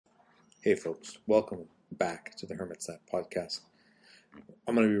Hey folks, welcome back to the Hermit's Net podcast.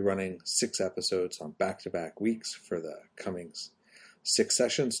 I'm going to be running 6 episodes on back-to-back weeks for the coming 6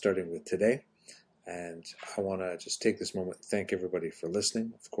 sessions, starting with today. And I want to just take this moment to thank everybody for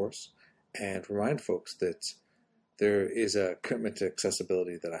listening, of course, and remind folks that there is a commitment to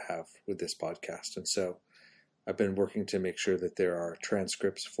accessibility that I have with this podcast. And so I've been working to make sure that there are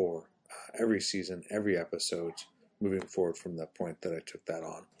transcripts for every season, every episode, moving forward from the point that I took that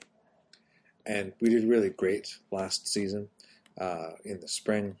on. And we did really great last season in the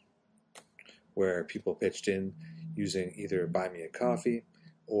spring, where people pitched in using either Buy Me a Coffee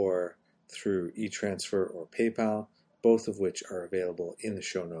or through e-transfer or PayPal, both of which are available in the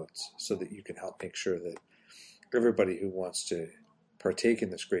show notes so that you can help make sure that everybody who wants to partake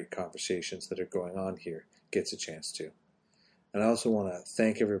in this great conversations that are going on here gets a chance to. And I also want to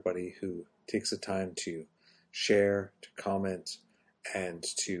thank everybody who takes the time to share, to comment, and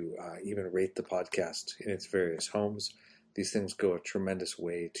to even rate the podcast in its various homes. These things go a tremendous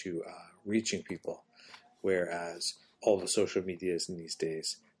way to reaching people, whereas all the social medias in these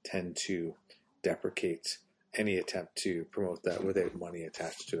days tend to deprecate any attempt to promote that without money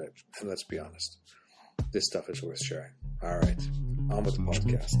attached to it. And let's be honest, this stuff is worth sharing. All right, on with the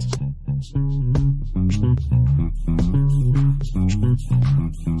podcast.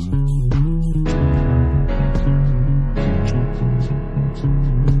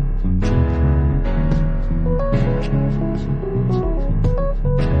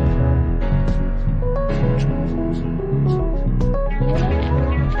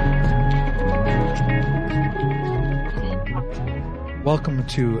 Welcome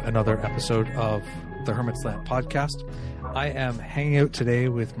to another episode of the Hermit's Net podcast. I am hanging out today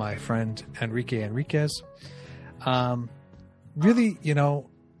with my friend Enriquez. Really,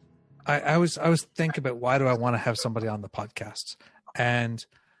 I was thinking about why do I want to have somebody on the podcast, and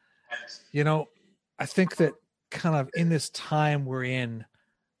I think that kind of in this time we're in,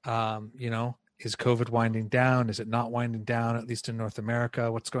 is COVID winding down? Is it not winding down? At least in North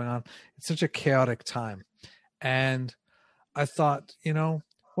America, what's going on? It's such a chaotic time, and I thought,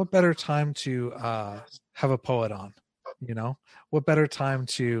 what better time to have a poet on? What better time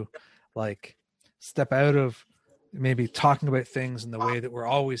to step out of maybe talking about things in the way that we're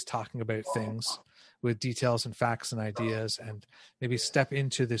always talking about things with details and facts and ideas, and maybe step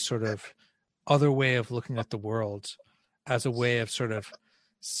into this sort of other way of looking at the world as a way of sort of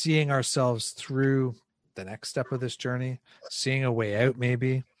seeing ourselves through the next step of this journey, seeing a way out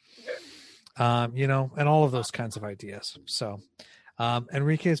maybe. And all of those kinds of ideas. So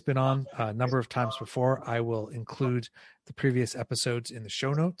Enrique has been on a number of times before. I will include the previous episodes in the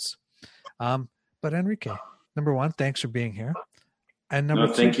show notes. But Enrique, number one, thanks for being here. And number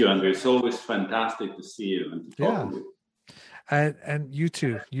two, thank you, Andrew. It's always fantastic to see you and to talk to you. And you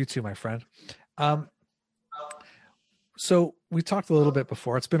too, my friend. So we talked a little bit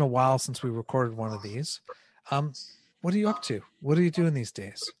before. It's been a while since we recorded one of these. What are you up to? What are you doing these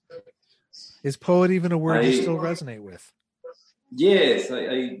days? Is poet even a word you still resonate with? Yes,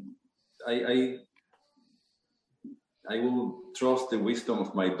 I will trust the wisdom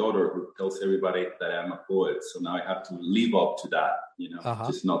of my daughter, who tells everybody that I'm a poet. So now I have to live up to that,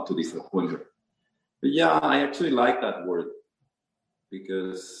 just not to disappoint her. But yeah, I actually like that word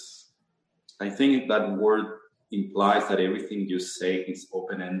because I think that word implies that everything you say is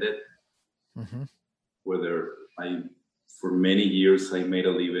open-ended. Mm-hmm. Whether for many years, I made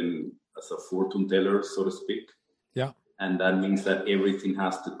a living as a fortune teller, so to speak. Yeah. And that means that everything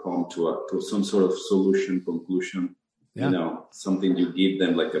has to come to some sort of solution, conclusion, something you give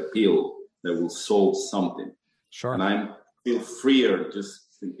them like a pill that will solve something. Sure. And I feel freer.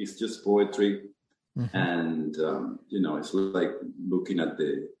 It's just poetry. Mm-hmm. And, it's like looking at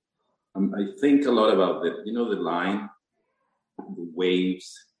I think a lot about the line, the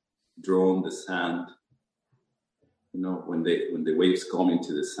waves draw on the sand. When the waves come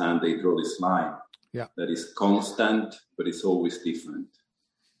into the sand, they draw this line that is constant, but it's always different.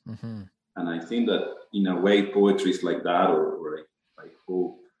 Mm-hmm. And I think that in a way, poetry is like that, or I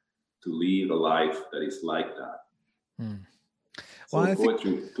hope to live a life that is like that. Mm. Well,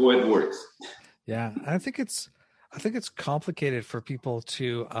 so poet works. Yeah, I think it's complicated for people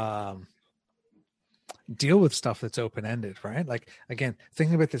to deal with stuff that's open-ended, right? Like, again,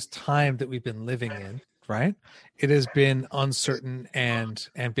 thinking about this time that we've been living in, right? It has been uncertain and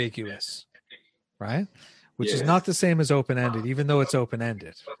ambiguous, right? Which is not the same as open-ended, even though it's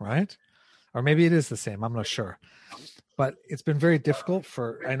open-ended, right? Or maybe it is the same. I'm not sure. But it's been very difficult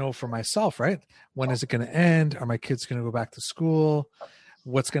I know for myself, right? When is it going to end? Are my kids going to go back to school?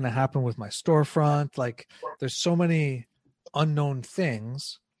 What's going to happen with my storefront? Like, there's so many unknown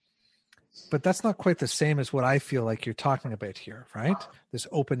things But that's not quite the same as what I feel like you're talking about here, right? This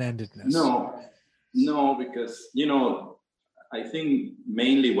open-endedness. No, because, I think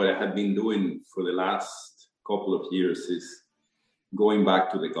mainly what I have been doing for the last couple of years is going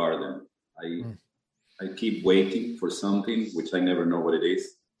back to the garden. I keep waiting for something, which I never know what it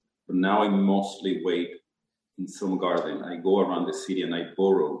is. But now I mostly wait in some garden. I go around the city and I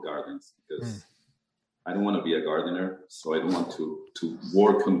borrow gardens because I don't want to be a gardener. So I don't want to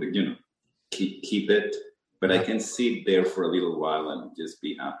work on the, keep it. But I can sit there for a little while and just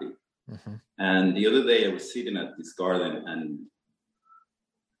be happy. Mm-hmm. And the other day I was sitting at this garden, and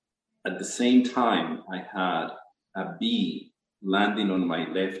at the same time I had a bee landing on my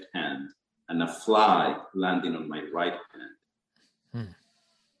left hand and a fly landing on my right hand.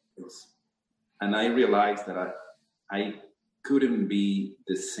 And I realized that I couldn't be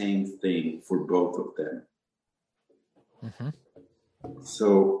the same thing for both of them. Mm-hmm.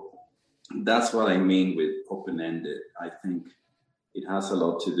 So that's what I mean with open-ended. I think it has a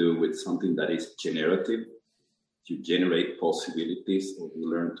lot to do with something that is generative. You generate possibilities, or you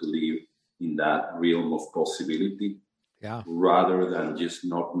learn to live in that realm of possibility, rather than just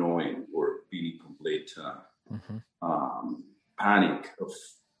not knowing or being in complete panic of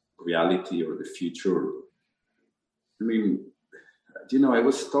reality or the future. I mean, I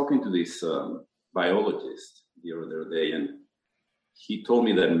was talking to this biologist the other day, and he told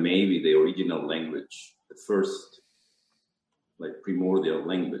me that maybe the original language, the first primordial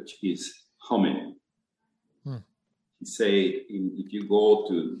language, is humming. He said, if you go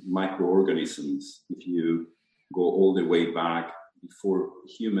to microorganisms, if you go all the way back before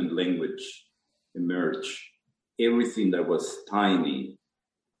human language emerged, everything that was tiny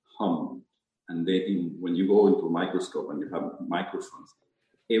hummed. And then when you go into a microscope and you have microphones,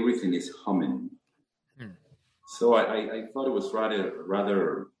 everything is humming. So I thought it was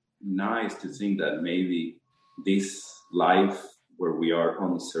rather nice to think that maybe this life where we are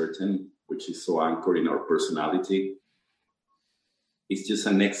uncertain, which is so anchored in our personality, is just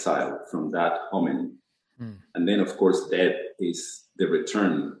an exile from that humming. And then, of course, death is the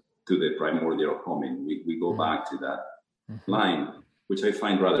return to the primordial humming. We go back to that line, which I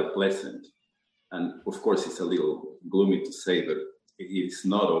find rather pleasant. And of course, it's a little gloomy to say, but it's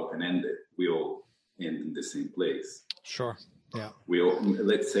not open-ended. We all end in the same place. Sure. Yeah.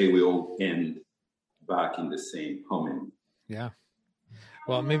 Let's say we all end back in the same humming. Yeah.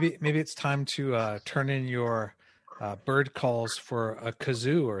 Well, maybe it's time to turn in your bird calls for a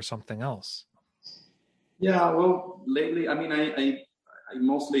kazoo or something else. Yeah. Well, lately, I mean, I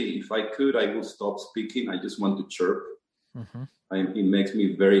mostly, if I could, I will stop speaking. I just want to chirp. It makes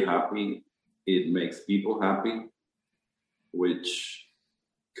me very happy. It makes people happy, which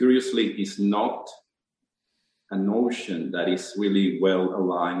curiously is not a notion that is really well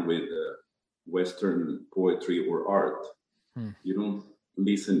aligned with Western poetry or art. You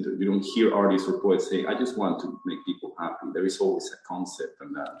don't hear artists or poets say, I just want to make people happy. There is always a concept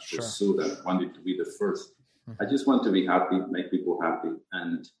and a pursuit that wanted to be the first. I just want to be happy, make people happy.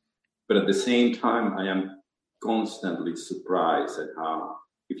 But at the same time, I am constantly surprised at how,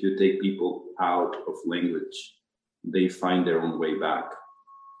 if you take people out of language, they find their own way back.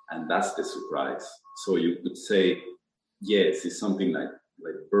 And that's the surprise. So you could say, yes, it's something like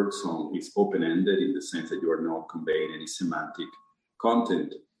birdsong is open-ended in the sense that you are not conveying any semantic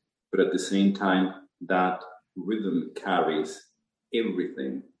content. But at the same time, that rhythm carries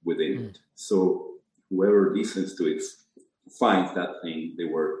everything within it. So whoever listens to it finds that thing they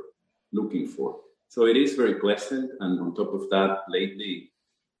were looking for. So it is very pleasant. And on top of that, lately,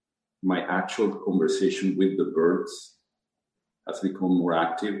 my actual conversation with the birds has become more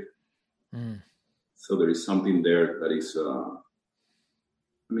active. So there is something there that is, the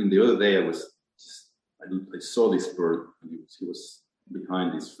other day I saw this bird, and he was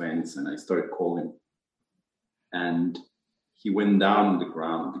behind this fence, and I started calling, and he went down on the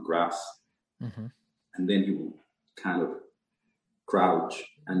ground, the grass, and then he would kind of crouch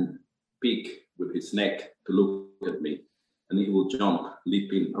and peek with his neck to look at me. And he will jump,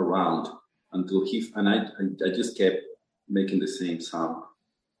 leaping around until I just kept making the same sound.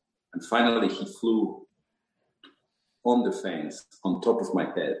 And finally, he flew on the fence on top of my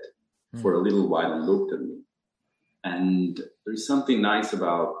head for a little while and looked at me. And there is something nice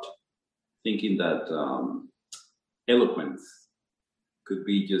about thinking that eloquence could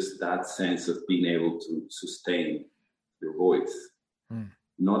be just that sense of being able to sustain your voice.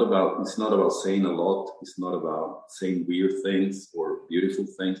 It's not about saying a lot. It's not about saying weird things or beautiful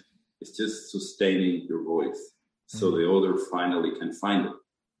things. It's just sustaining your voice so the other finally can find it.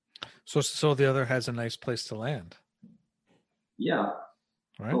 So the other has a nice place to land. Yeah.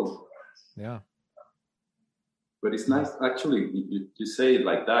 Right. Oh, Yeah. But it's nice, actually, you say it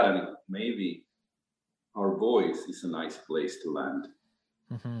like that, and maybe our voice is a nice place to land.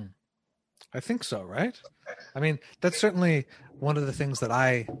 Mm-hmm. I think so, right? I mean, that's certainly one of the things that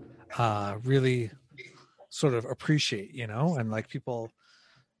I really sort of appreciate, and like people,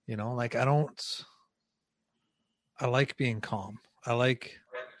 like I like being calm. I like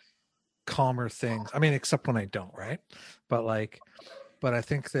calmer things. I mean, except when I don't, right? But I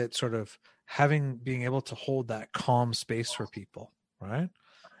think that sort of being able to hold that calm space for people, right?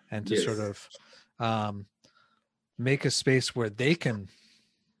 And to sort of make a space where they can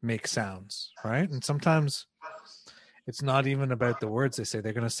make sounds, right? And sometimes it's not even about the words they say.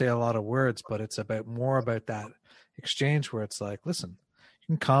 They're going to say a lot of words, but it's more about that exchange where it's like, listen, you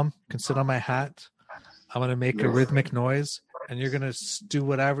can come, you can sit on my hat. I'm going to make a rhythmic noise, and you're going to do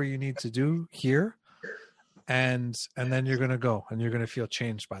whatever you need to do here. And then you're going to go, and you're going to feel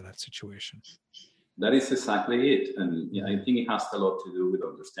changed by that situation. That is exactly it. And I think it has a lot to do with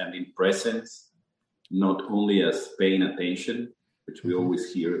understanding presence, not only as paying attention, which we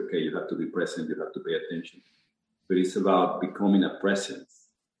always hear, okay, you have to be present, you have to pay attention. But it's about becoming a presence.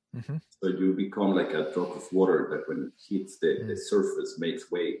 Mm-hmm. So you become like a drop of water that when it hits the surface makes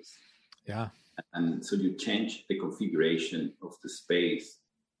waves. Yeah. And so you change the configuration of the space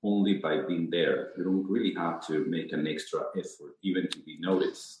only by being there. You don't really have to make an extra effort, even to be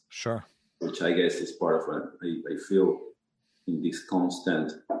noticed. Sure. Which I guess is part of I feel in this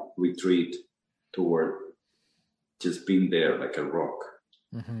constant retreat toward just being there like a rock.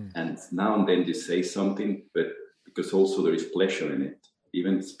 Mm-hmm. And now and then you say something, but because also there is pleasure in it,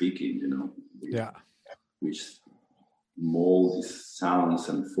 even speaking, we mold these sounds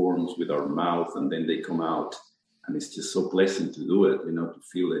and forms with our mouth, and then they come out, and it's just so pleasant to do it, to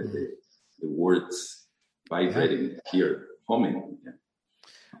feel the words vibrating here, humming. Yeah.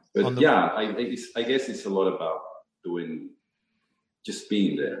 But I guess it's a lot about just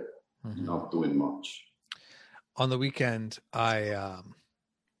being there, not doing much. On the weekend, I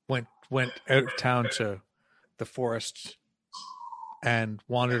went out of town to the forest and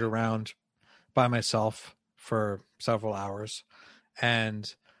wandered around by myself for several hours,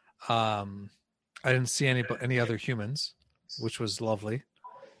 and I didn't see any other humans, which was lovely.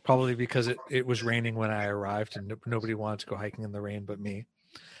 Probably because it was raining when I arrived, and nobody wanted to go hiking in the rain but me.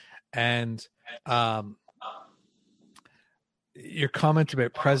 And your comment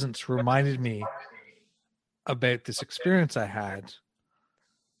about presence reminded me about this experience I had.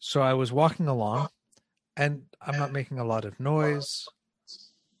 So I was walking along, and I'm not making a lot of noise.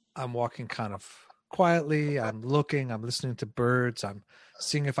 I'm walking kind of quietly. I'm listening to birds. I'm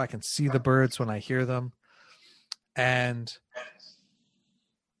seeing if I can see the birds when I hear them. And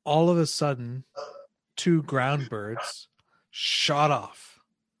all of a sudden, 2 ground birds shot off.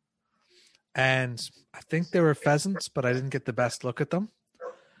 And I think they were pheasants, but I didn't get the best look at them.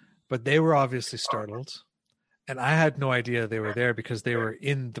 But they were obviously startled. And I had no idea they were there because they were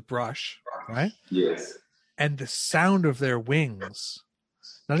in the brush, right? Yes. And the sound of their wings,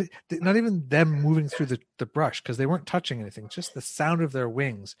 not even them moving through the brush, because they weren't touching anything, just the sound of their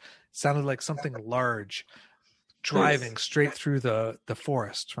wings sounded like something large driving straight through the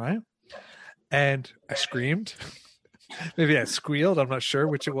forest, right? And I screamed. Maybe I squealed. I'm not sure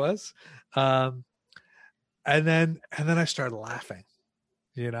which it was. And then I started laughing,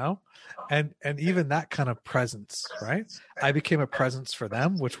 and even that kind of presence, right? I became a presence for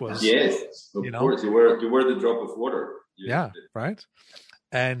them, which was, of course, you were the drop of water. Right.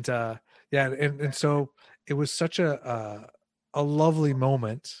 And and so it was such a lovely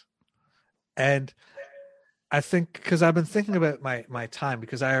moment. And I think, because I've been thinking about my time,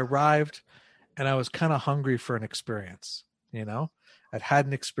 because I arrived and I was kind of hungry for an experience. I'd had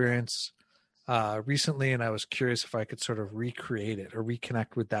an experience recently, and I was curious if I could sort of recreate it or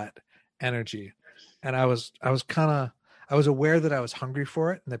reconnect with that energy. And I was aware that I was hungry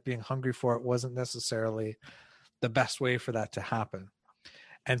for it, and that being hungry for it wasn't necessarily the best way for that to happen.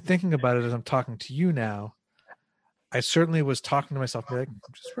 And thinking about it as I'm talking to you now, I certainly was talking to myself, like,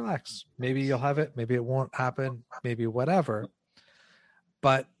 just relax. Maybe you'll have it. Maybe it won't happen. Maybe whatever.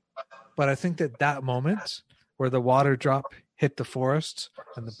 But I think that moment where the water drop hit the forest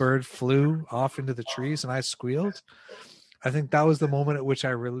and the bird flew off into the trees and I squealed, I think that was the moment at which I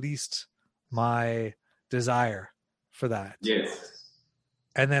released my desire for that. Yes.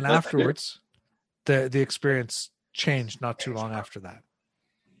 And then afterwards, the experience changed not too long after that.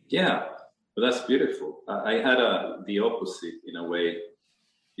 Yeah, but that's beautiful. I had the opposite, in a way,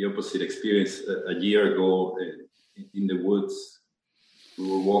 the opposite experience a year ago in the woods. We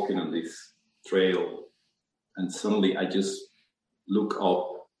were walking on this trail, and suddenly I just look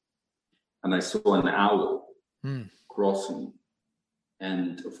up, and I saw an owl crossing.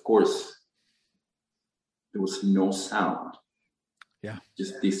 And of course, there was no sound. Yeah.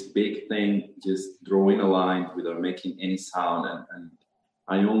 Just this big thing, just drawing a line without making any sound. And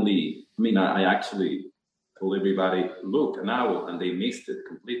I actually told everybody, look, an owl, and they missed it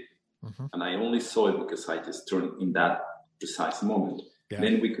completely. Mm-hmm. And I only saw it because I just turned in that precise moment. Yeah.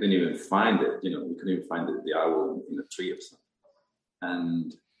 Then we couldn't even find it. We couldn't even find the owl in a tree or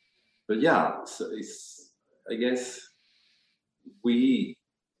something. But yeah, so I guess we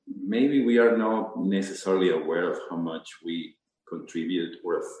are not necessarily aware of how much we contribute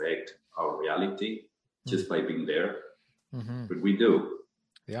or affect our reality just by being there. Mm-hmm. But we do.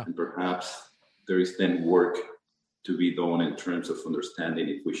 Yeah. And perhaps there is then work to be done in terms of understanding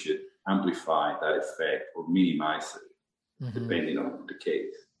if we should amplify that effect or minimize it, depending on the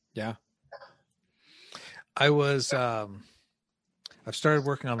case. Yeah. I've started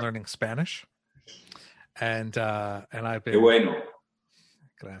working on learning Spanish, and I've been. Bueno.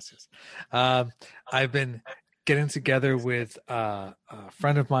 Gracias. I've been getting together with a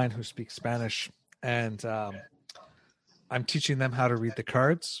friend of mine who speaks Spanish, and I'm teaching them how to read the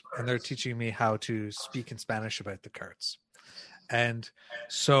cards, and they're teaching me how to speak in Spanish about the cards. And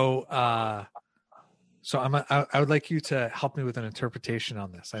so I would like you to help me with an interpretation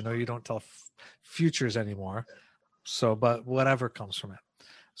on this. I know you don't tell futures anymore, but whatever comes from it.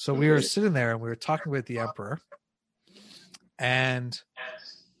 So we were sitting there and we were talking with the emperor, and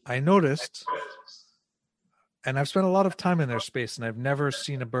I noticed, and I've spent a lot of time in their space, and I've never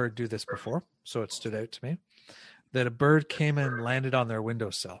seen a bird do this before, so it stood out to me, that a bird came and landed on their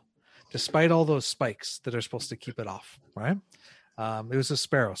windowsill, despite all those spikes that are supposed to keep it off, right? It was a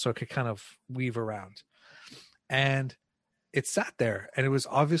sparrow, so it could kind of weave around. And it sat there, and it was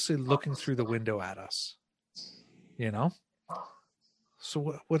obviously looking through the window at us,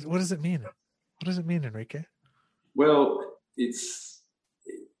 So what does it mean? What does it mean, Enrique? Well, it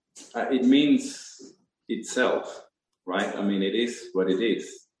means itself, right? I mean, it is what it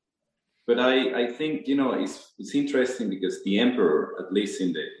is. But I think, it's interesting because the emperor, at least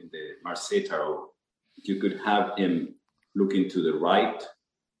in the Marseille Tarot, you could have him looking to the right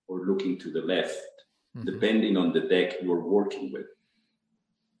or looking to the left, depending on the deck you're working with.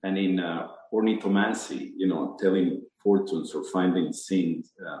 And in ornithomancy, telling fortunes or finding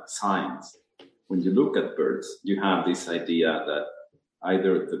signs, when you look at birds, you have this idea that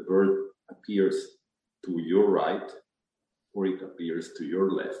either the bird appears to your right or it appears to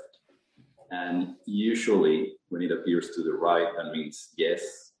your left. And usually when it appears to the right, that means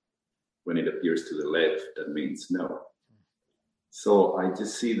yes. When it appears to the left, that means no. So I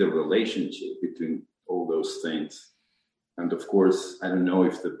just see the relationship between all those things. And of course, I don't know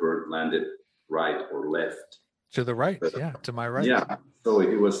if the bird landed right or left. To the right, to my right. Yeah, so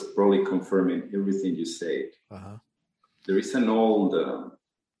it was probably confirming everything you said. Uh-huh. There is an old,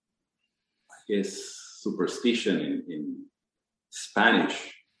 superstition in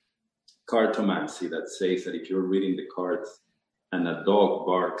Spanish cartomancy that says that if you're reading the cards and a dog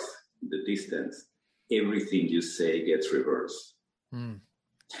barks in the distance, everything you say gets reversed.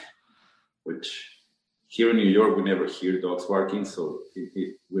 Which here in New York, we never hear dogs barking, so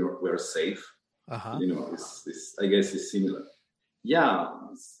we're safe. Uh-huh. I guess it's similar. Yeah,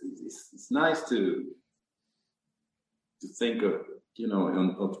 it's nice to think of,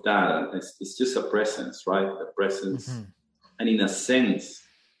 of that. It's just a presence, right? A presence. Mm-hmm. And in a sense,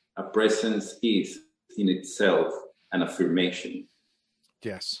 a presence is in itself an affirmation.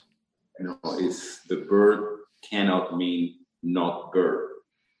 Yes. It's the bird cannot mean not bird.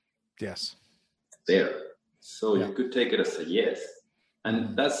 Yes. There. So you could take it as a yes.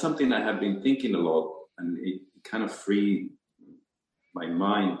 And that's something I have been thinking a lot, and it kind of freed my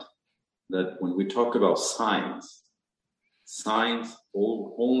mind that when we talk about signs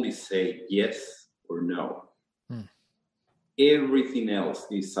only say yes or no. Everything else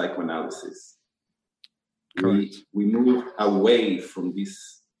is psychoanalysis. We move away from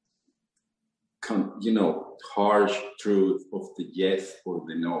this, harsh truth of the yes or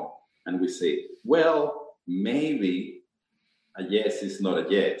the no. And we say, well, maybe a yes is not a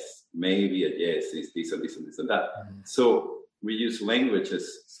yes. Maybe a yes is this and this and this and that. So we use language as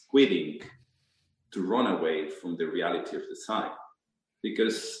squid ink to run away from the reality of the sign.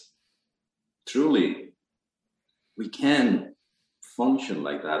 Because truly, we can't function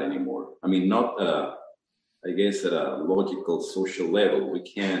like that anymore. I mean, not, I guess, at a logical social level. We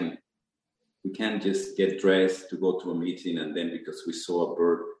can't just get dressed to go to a meeting and then because we saw a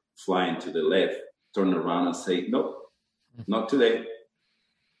bird flying to the left, turn around and say, nope, not today.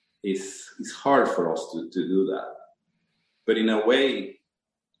 It's hard for us to do that. But in a way,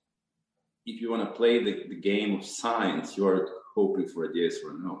 if you want to play the game of science, you are hoping for a yes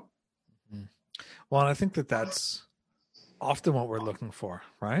or a no. Well, and I think that that's often what we're looking for,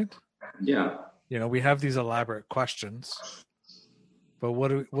 right? Yeah. You know, we have these elaborate questions, but what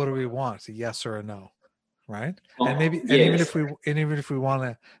do we want? A yes or a no, right? And maybe, yes. and even if we want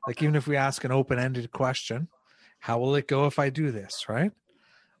to, like, even if we ask an open-ended question, how will it go if I do this, right?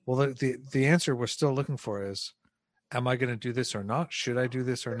 Well, the answer we're still looking for is, am I going to do this or not? Should I do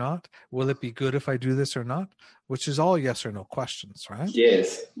this or not? Will it be good if I do this or not? Which is all yes or no questions, right?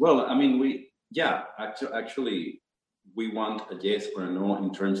 Yes. Well, I mean, actually, we want a yes or a no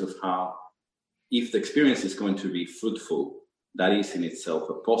in terms of how, if the experience is going to be fruitful, that is in itself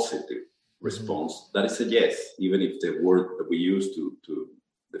a positive response. That is a yes, even if the word that we use to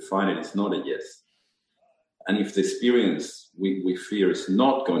define it is not a yes. And if the experience we fear is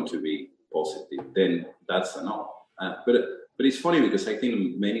not going to be positive, then that's a no. But it's funny because I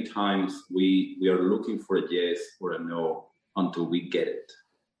think many times we are looking for a yes or a no until we get it.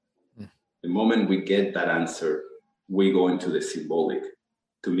 The moment we get that answer, we go into the symbolic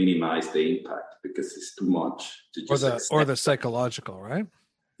to minimize the impact because it's too much to just or the psychological, right?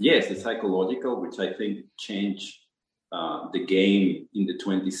 Yes, the psychological, which I think changed the game in the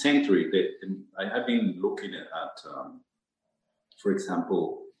 20th century. I have been looking at for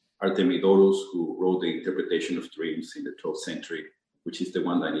example, Artemidorus, who wrote the interpretation of dreams in the 12th century, which is the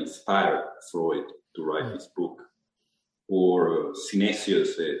one that inspired Freud to write his book, or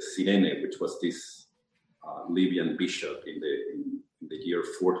Synesius Cyrene, which was this Libyan bishop in the year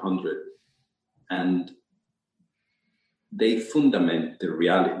 400, and they fundament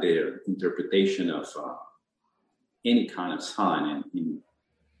their interpretation of any kind of sign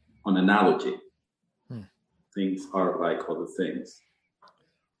on analogy. Things are like other things.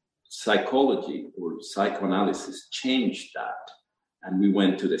 Psychology or psychoanalysis changed that, and we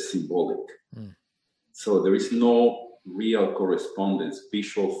went to the symbolic. So there is no real correspondence,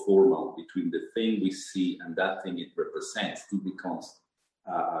 visual, formal, between the thing we see and that thing it represents. It becomes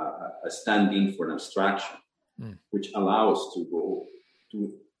a stand-in for an abstraction, which allows to go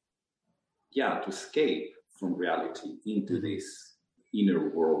to escape from reality into this inner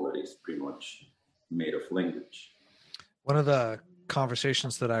world that is pretty much made of language. One of the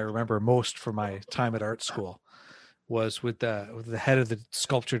conversations that I remember most from my time at art school was with the head of the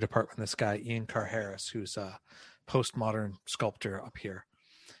sculpture department, this guy Ian Carr-Harris, who's a postmodern sculptor up here,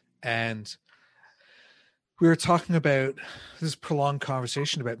 and we were talking about this prolonged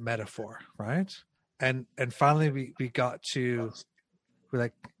conversation about metaphor, right? And finally we got to, we're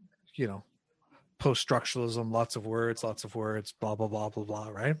like, you know, post-structuralism, lots of words, blah blah blah blah blah,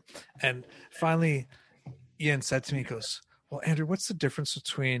 right? And finally Ian said to me, he goes, well, Andrew, what's the difference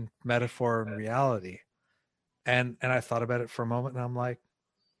between metaphor and reality? And I thought about it for a moment, and I'm like,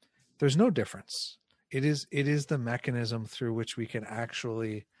 there's no difference. It is the mechanism through which we can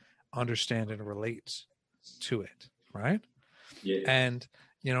actually understand and relate to it, right? Yeah. And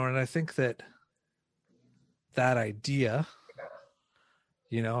you know, and I think that idea,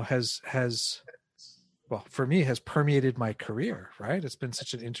 you know, has well, for me, has permeated my career, right? It's been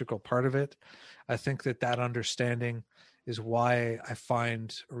such an integral part of it. I think that understanding is why I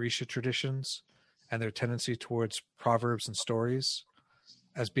find Orisha traditions and their tendency towards proverbs and stories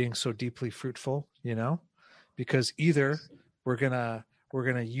as being so deeply fruitful, you know, because either we're gonna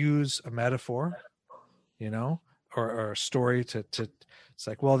use a metaphor, you know, or a story to it's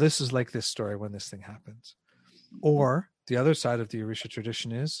like, well, this is like this story when this thing happens. Or the other side of the Orisha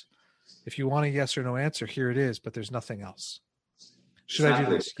tradition is, if you want a yes or no answer, here it is, but there's nothing else. Should I do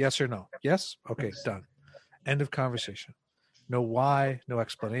this? Yes or no? Yes? Okay, done. End of conversation. No why, no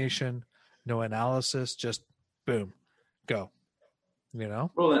explanation, no analysis, just boom, go. You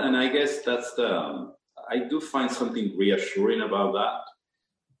know? Well, and I guess that's I do find something reassuring about that.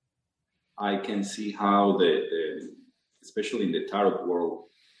 I can see how especially in the tarot world,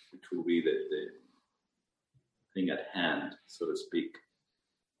 which will be the thing at hand, so to speak,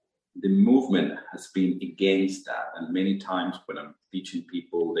 the movement has been against that. And many times when I'm teaching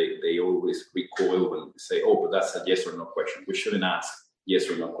people, they always recoil and say, oh, but that's a yes or no question. We shouldn't ask yes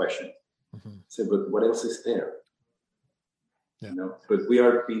or no questions. So, but what else is there? Yeah. You know, but we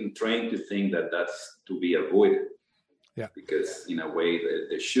are being trained to think that that's to be avoided. Yeah. Because in a way that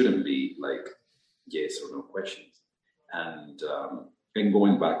there shouldn't be like yes or no questions. And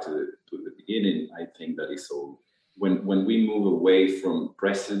going back to the beginning, I think that is all. When we move away from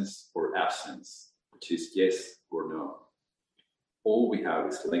presence or absence, which is yes or no, all we have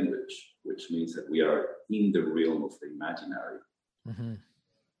is language, which means that we are in the realm of the imaginary.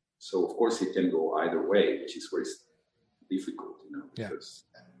 So of course it can go either way, which is where it's difficult, you know. Yeah. Because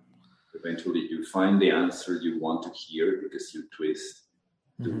Eventually you find the answer you want to hear because you twist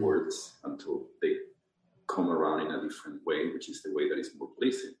the words until they come around in a different way, which is the way that is more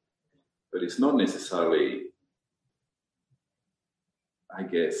pleasing. But it's not necessarily, I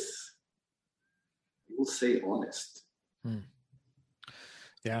guess, I will say honest.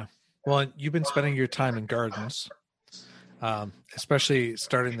 Yeah. Well, you've been spending your time in gardens, especially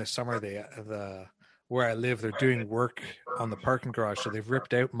starting this summer. The where I live, they're doing work on the parking garage, so they've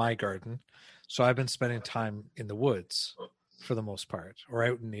ripped out my garden. So I've been spending time in the woods for the most part, or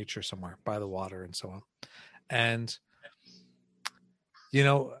out in nature somewhere by the water and so on. And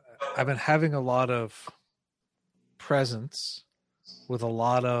I've been having a lot of presence with a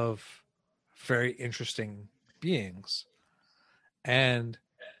lot of very interesting beings, and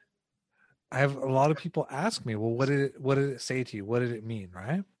I have a lot of people ask me, well, what did it say to you? What did it mean?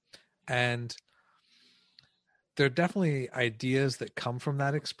 Right. And there are definitely ideas that come from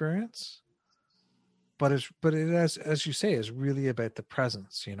that experience, but it is, as you say, is really about the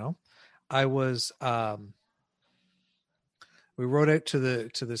presence. I was, we rode out to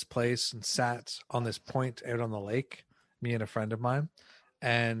this place and sat on this point out on the lake, me and a friend of mine,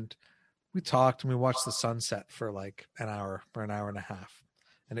 and we talked and we watched the sunset for like an hour or an hour and a half.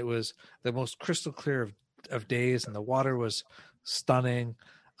 And it was the most crystal clear of days, and the water was stunning.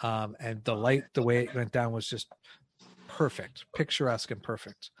 And the light, the way it went down was just perfect, picturesque and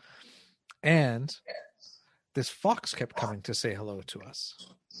perfect. And this fox kept coming to say hello to us.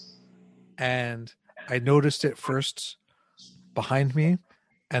 And I noticed it first behind me.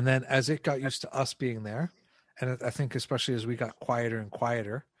 And then as it got used to us being there, and I think especially as we got quieter and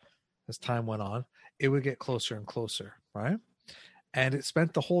quieter, as time went on, it would get closer and closer, right? And it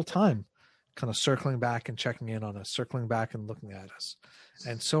spent the whole time kind of circling back and checking in on us, circling back and looking at us,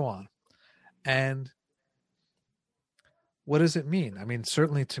 and so on. And what does it mean? I mean,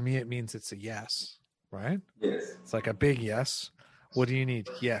 certainly to me, it means it's a yes, right? Yes. It's like a big yes. What do you need?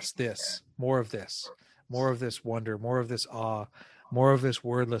 Yes, this, more of this wonder, more of this awe, more of this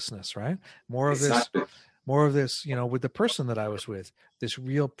wordlessness, right? More of this, with the person that I was with, this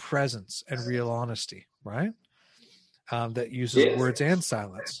real presence and real honesty, right? That uses words and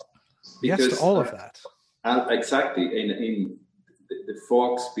silence. Because, yes to all of that. Exactly. In the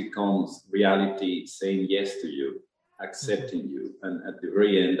fox becomes reality saying yes to you, accepting you. And at the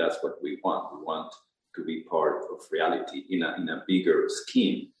very end, that's what we want. We want to be part of reality in a bigger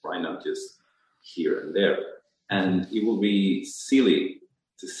scheme, right? Not just here and there. And it will be silly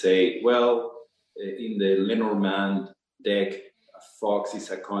to say, well, in the Lenormand deck, a fox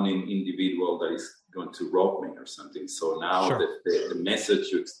is a cunning individual that is going to rob me or something. So now the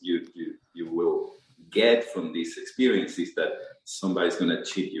message you will get from this experience is that somebody's going to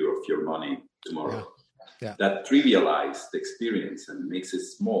cheat you of your money tomorrow. Yeah. That trivializes the experience and makes it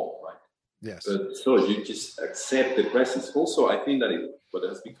small, right? Yes. But so you just accept the presence. Also, I think that what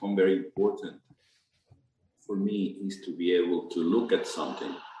has become very important for me is to be able to look at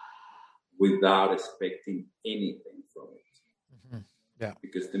something without expecting anything from it. Yeah.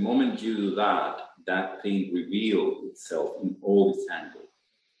 Because the moment you do that, that thing reveals itself in all its angles.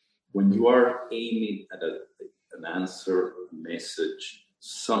 When you are aiming at an answer, a message,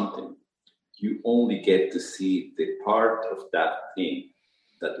 something, you only get to see the part of that thing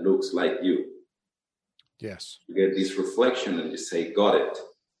that looks like you. Yes. You get this reflection and you say, got it,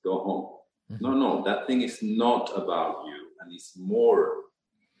 go home. No, that thing is not about you, and it's more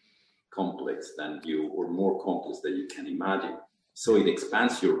complex than you, or more complex than you can imagine. So it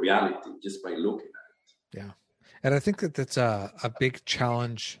expands your reality just by looking at it. Yeah. And I think that that's a big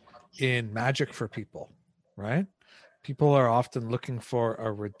challenge in magic for people, right? People are often looking for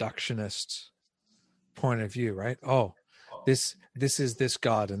a reductionist point of view, right? Oh, this is this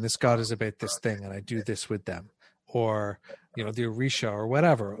God, and this God is about this thing, and I do this with them. Or, the Orisha or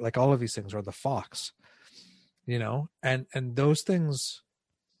whatever, like all of these things, or the fox, and those things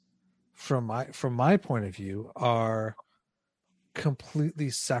from my point of view are completely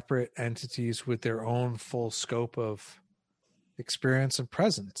separate entities with their own full scope of experience and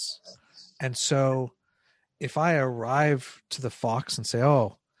presence. And so if I arrive to the fox and say,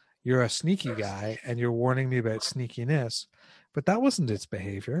 oh, you're a sneaky guy and you're warning me about sneakiness, but that wasn't its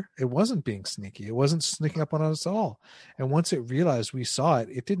behavior. It wasn't being sneaky. It wasn't sneaking up on us at all. And once it realized we saw it,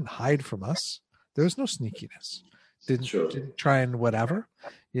 it didn't hide from us. There was no sneakiness. Didn't try and whatever,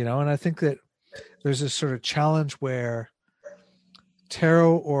 and I think that there's this sort of challenge where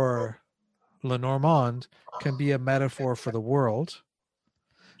tarot or Lenormand can be a metaphor for the world,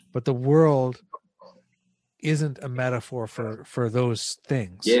 but the world isn't a metaphor for those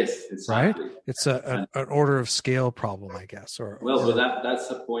things. Yes, exactly. Right? It's an order of scale problem, I guess. But that's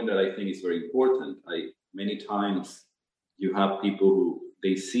a point that I think is very important. Many times you have people who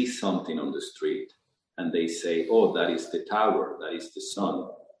they see something on the street and they say, "Oh, that is the tower, that is the sun."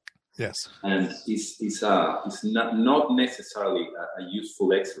 Yes, and it's not necessarily a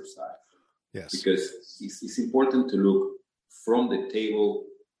useful exercise. Yes, because it's important to look from the table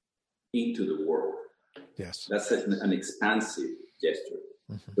into the world. Yes, that's an expansive gesture.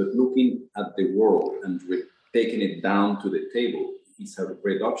 Mm-hmm. But looking at the world and taking it down to the table is a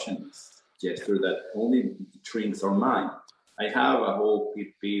reductionist gesture that only shrinks our mind. I have a whole pet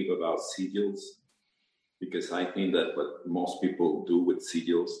peeve about sigils, because I think that what most people do with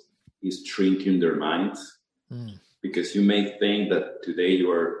sigils is shrinking their minds. Because you may think that today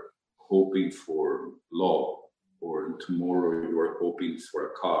you are hoping for love, or tomorrow you are hoping for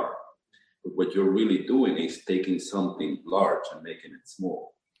a car. But what you're really doing is taking something large and making it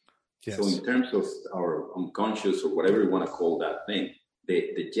small. Yes. So in terms of our unconscious, or whatever you want to call that thing,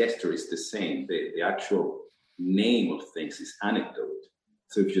 the gesture is the same. The actual name of things is anecdote.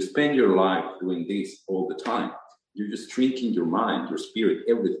 So if you spend your life doing this all the time, you're just shrinking your mind, your spirit,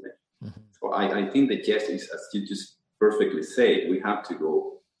 everything. Mm-hmm. So I think the gesture is, as you just perfectly say, we have to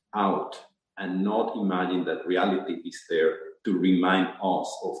go out and not imagine that reality is there to remind us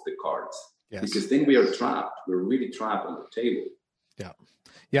of the cards. Yes. Because then we are trapped. We're really trapped on the table. Yeah.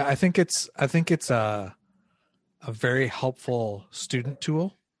 Yeah, I think it's a very helpful student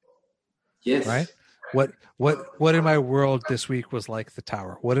tool. Yes. Right? What in my world this week was like the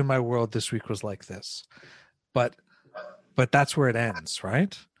tower? What in my world this week was like this? But that's where it ends,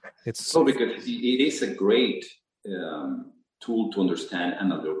 right? It's because it is a great tool to understand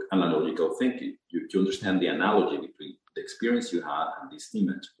analogical thinking. You understand the analogy between the experience you had and this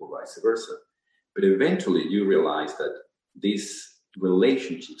image, or vice versa. But eventually you realize that these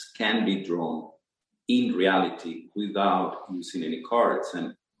relationships can be drawn in reality without using any cards.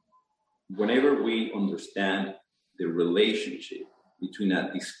 And whenever we understand the relationship between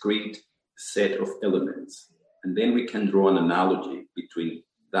a discrete set of elements, and then we can draw an analogy between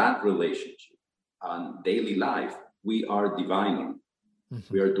that relationship and daily life, we are divining.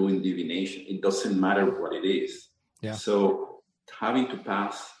 Mm-hmm. We are doing divination. It doesn't matter what it is. Yeah. So having to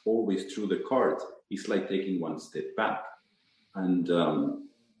pass always through the cards is like taking one step back. And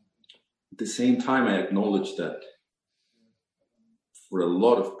at the same time, I acknowledge that for a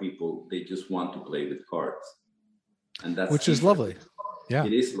lot of people, they just want to play with cards. And that's which is lovely. Yeah.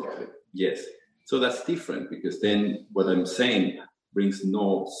 It is lovely. Yes. So that's different, because then what I'm saying brings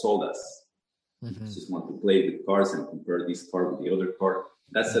no solace. Mm-hmm. You just want to play with cards and compare this card with the other card.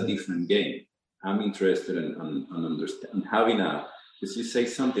 That's a different game. I'm interested in understanding, having because you say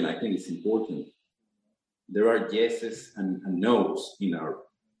something, I think it's important. There are yeses and nos in our,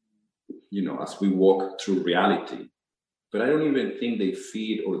 as we walk through reality. But I don't even think they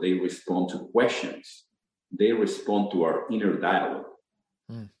feed or they respond to questions. They respond to our inner dialogue.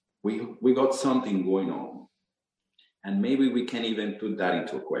 We got something going on. And maybe we can't even put that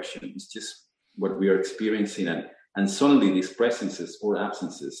into a question. It's just what we are experiencing. And suddenly these presences or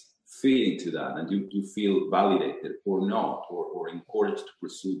absences feed into that. And you feel validated or not, or encouraged to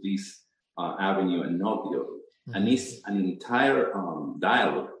pursue this avenue and not the other. Mm-hmm. And it's an entire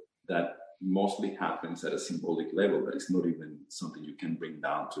dialogue that mostly happens at a symbolic level, that is not even something you can bring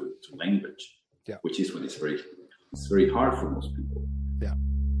down to language, which is when it's very hard for most people. Yeah.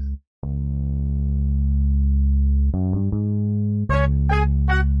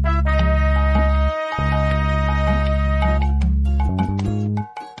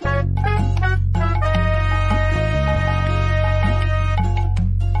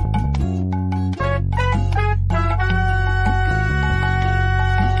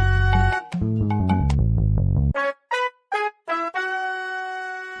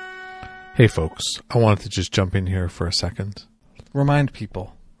 Hey folks, I wanted to just jump in here for a second. Remind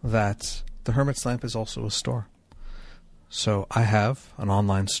people that the Hermit's Lamp is also a store. So I have an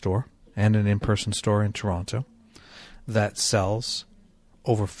online store and an in-person store in Toronto that sells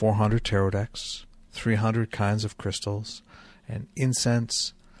over 400 tarot decks, 300 kinds of crystals, and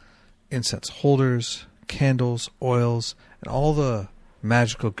incense holders, candles, oils, and all the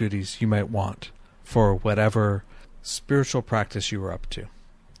magical goodies you might want for whatever spiritual practice you are up to.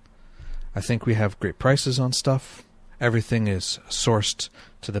 I think we have great prices on stuff. Everything is sourced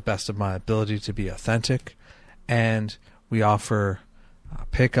to the best of my ability to be authentic. And we offer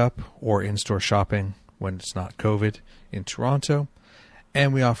pickup or in-store shopping when it's not COVID in Toronto.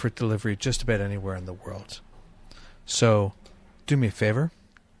 And we offer delivery just about anywhere in the world. So do me a favor.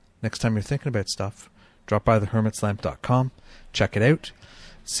 Next time you're thinking about stuff, drop by thehermitslamp.com, check it out,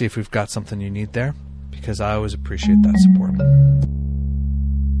 see if we've got something you need there, because I always appreciate that support.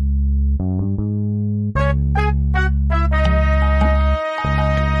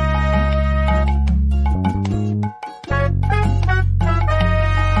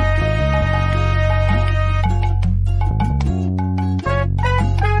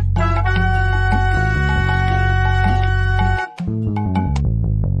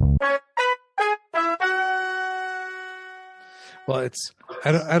 Well,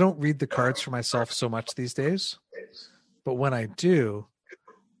 I don't read the cards for myself so much these days, but when I do,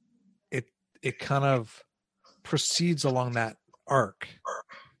 it kind of proceeds along that arc.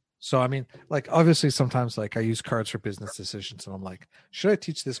 So I mean, like obviously sometimes like I use cards for business decisions, and I'm like, should I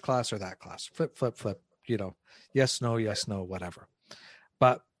teach this class or that class? Flip, flip, flip. Yes, no, whatever.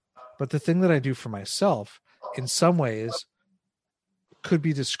 But the thing that I do for myself, in some ways, could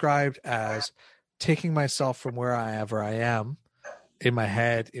be described as taking myself from wherever I am, in my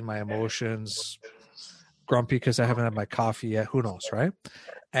head, in my emotions, grumpy because I haven't had my coffee yet, who knows, right?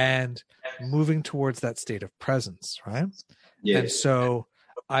 And moving towards that state of presence, right? Yeah. And so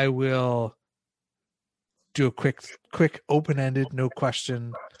I will do a quick open-ended, no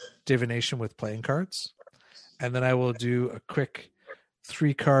question divination with playing cards. And then I will do a quick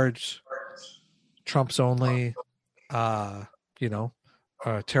 3 cards, trumps only, Tarot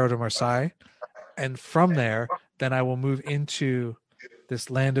de Marseille. And from there, then I will move into this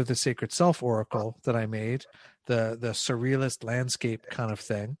Land of the Sacred Self Oracle that I made, the surrealist landscape kind of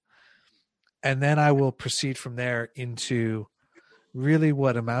thing. And then I will proceed from there into really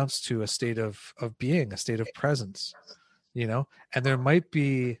what amounts to a state of being, a state of presence, and there might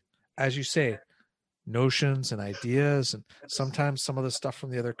be, as you say, notions and ideas, and sometimes some of the stuff from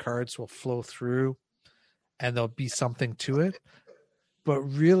the other cards will flow through and there'll be something to it. But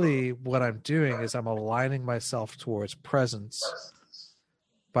really what I'm doing is I'm aligning myself towards presence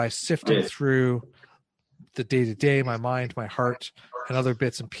by sifting through the day-to-day, my mind, my heart, and other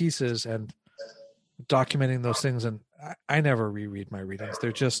bits and pieces, and documenting those things. And I never reread my readings.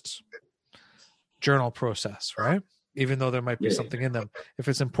 They're just journal process, right? Even though there might be something in them. If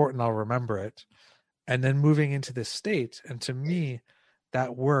it's important, I'll remember it. And then moving into this state. And to me,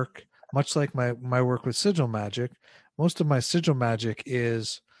 that work, much like my work with sigil magic, most of my sigil magic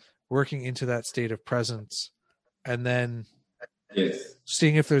is working into that state of presence and then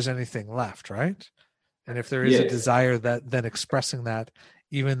seeing if there's anything left, right? And if there is a desire, that then expressing that,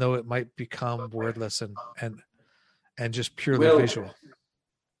 even though it might become wordless and just purely visual.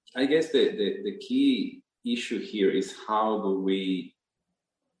 I guess the key issue here is how do we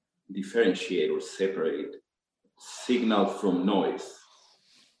differentiate or separate signal from noise?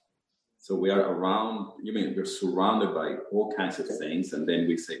 So we are around, we're surrounded by all kinds of things, and then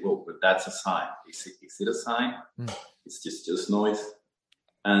we say, well, but that's a sign. Is it a sign? It's just noise.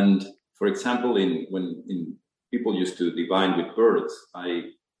 And for example, when people used to divine with birds,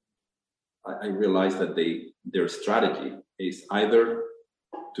 I realized that their strategy is either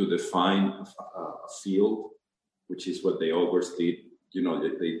to define a field, which is what they always did. They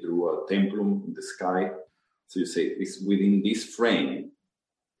drew a templum in the sky. So you say it's within this frame.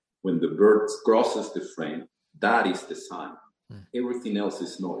 When the bird crosses the frame, that is the sign. Everything else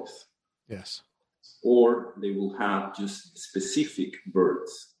is noise. Yes. Or they will have just specific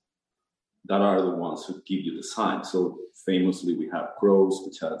birds that are the ones who give you the sign. So famously, we have crows,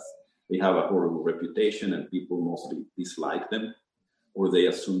 they have a horrible reputation, and people mostly dislike them, or they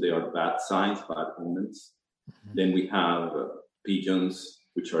assume they are bad signs, bad omens. Then we have pigeons,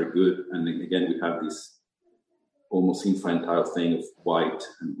 which are good, and then again we have this almost infantile thing of white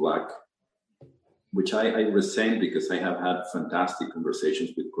and black, which I resent because I have had fantastic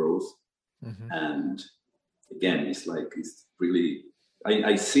conversations with crows. And again, it's really,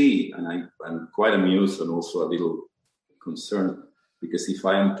 I see, and I'm quite amused and also a little concerned, because if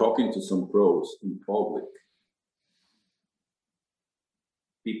I am talking to some crows in public,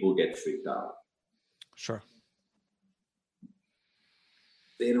 people get freaked out. Sure.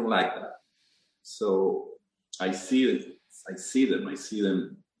 They don't like that. So I see them,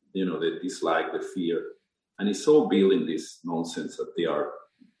 they dislike, the fear. And it's all built in this nonsense that they are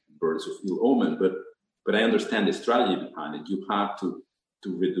birds of ill omen. But I understand the strategy behind it. You have to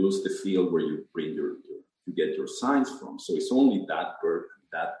reduce the field where you bring you get your signs from. So it's only that bird.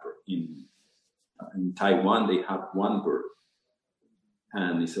 In Taiwan, they have one bird.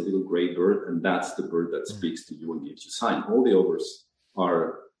 And it's a little gray bird, and that's the bird that speaks to you and gives you sign. All the others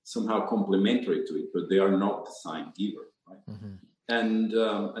are somehow complementary to it, but they are not the sign giver, right?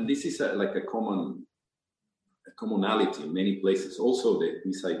 And this is a commonality in many places. Also,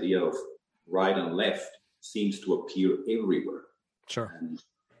 this idea of right and left seems to appear everywhere. Sure. And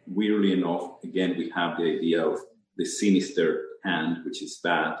weirdly enough, again, we have the idea of the sinister hand, which is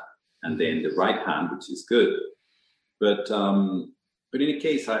bad, and then the right hand, which is good. But in any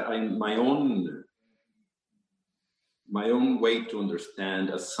case, my own way to understand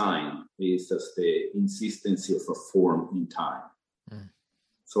a sign is as the insistency of a form in time.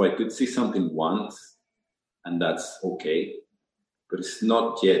 So I could see something once, and that's okay, but it's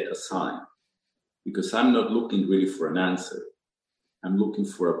not yet a sign, because I'm not looking really for an answer. I'm looking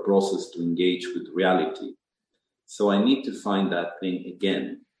for a process to engage with reality. So I need to find that thing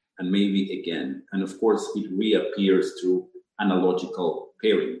again, and maybe again. And of course, it reappears through analogical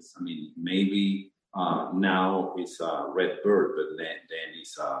pairings. I mean, maybe now it's a red bird, but then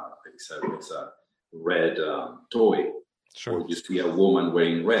it's a red toy. Sure. Or you see a woman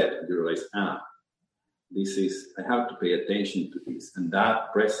wearing red, and you realize, I have to pay attention to this. And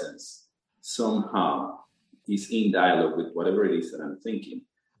that presence somehow is in dialogue with whatever it is that I'm thinking,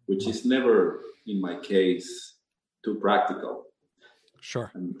 which is never, in my case, too practical.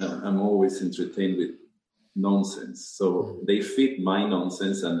 Sure. And I'm always entertained with nonsense. So they fit my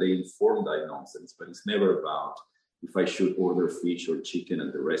nonsense and they inform that nonsense, but it's never about if I should order fish or chicken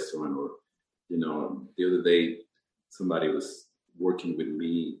at the restaurant, or, the other day, somebody was working with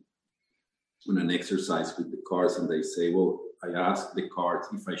me on an exercise with the cards, and they say, well, I asked the cards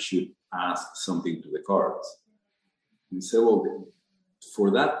if I should ask something to the cards. And say, well,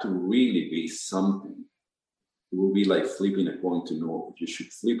 for that to really be something, it will be like flipping a coin to know if you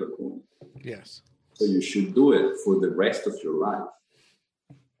should flip a coin. Yes. So you should do it for the rest of your life,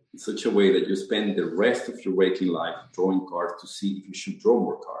 in such a way that you spend the rest of your waking life drawing cards to see if you should draw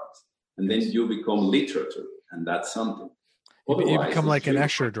more cards. And then you become literature, and that's something. You become like an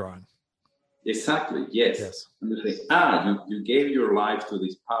Escher drawing. Exactly, yes. And you say, you gave your life to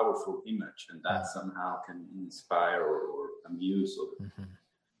this powerful image, and that somehow can inspire or amuse.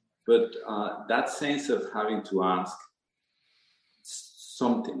 But that sense of having to ask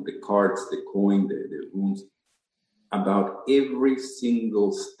something, the cards, the coin, the runes, about every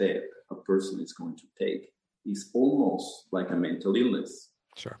single step a person is going to take is almost like a mental illness.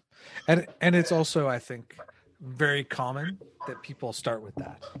 Sure. And it's also, I think, very common that people start with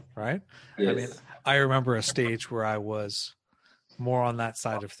that, right? Yes. I mean, I remember a stage where I was more on that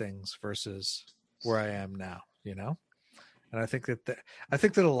side of things versus where I am now, And I think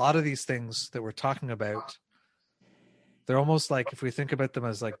that a lot of these things that we're talking about, they're almost like, if we think about them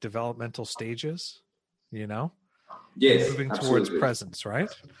as like developmental stages, Yes, moving absolutely. towards presence, right?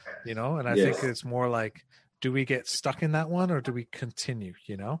 And I think it's more like, do we get stuck in that one, or do we continue,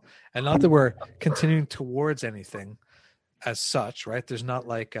 and not that we're continuing towards anything as such, right? There's not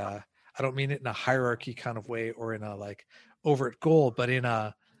like I don't mean it in a hierarchy kind of way or in a like overt goal, but in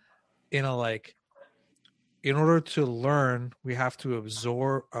a like, in order to learn, we have to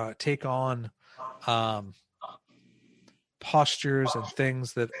absorb, take on postures and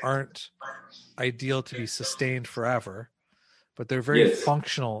things that aren't ideal to be sustained forever, but they're very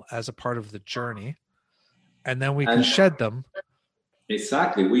functional as a part of the journey. And then we can shed them.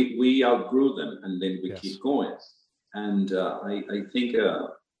 Exactly. We outgrew them, and then we keep going. And I think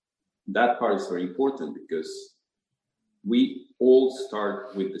that part is very important, because we all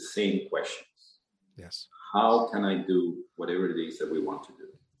start with the same questions. Yes. How can I do whatever it is that we want to do?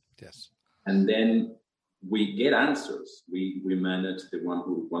 Yes. And then we get answers. We manage. The one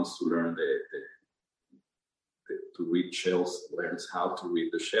who wants to learn to read shells learns how to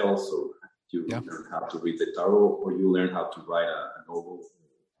read the shells, or you learn how to read the tarot, or you learn how to write a novel,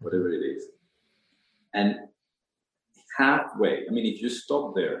 whatever it is. And halfway, I mean, if you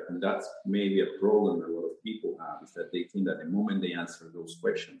stop there, and that's maybe a problem a lot of people have, is that they think that the moment they answer those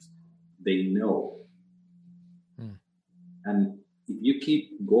questions, they know. And if you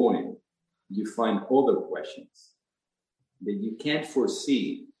keep going, you find other questions that you can't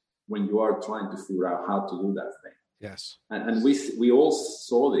foresee when you are trying to figure out how to do that thing. Yes. And we all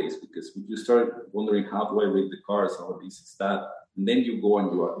saw this, because you start wondering, how do I read the cards? How this is that? And then you go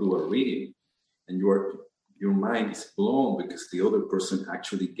and you are reading, and your mind is blown, because the other person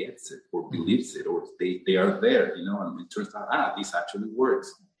actually gets it, or believes it, or they are there, and it turns out, this actually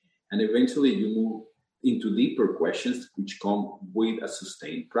works. And eventually you move into deeper questions, which come with a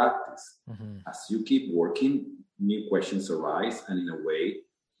sustained practice. As you keep working, new questions arise, and in a way,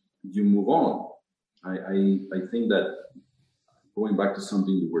 you move on. I think that, going back to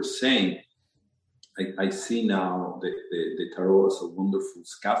something you were saying, I see now the tarot as a wonderful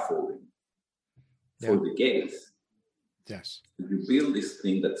scaffolding for the gaze. Yes. You build this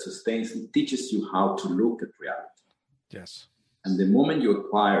thing that sustains, it teaches you how to look at reality. Yes. And the moment you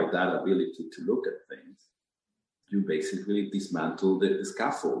acquire that ability to look at things, you basically dismantle the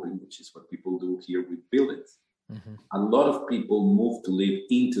scaffolding, which is what people do here with buildings. Mm-hmm. A lot of people move to live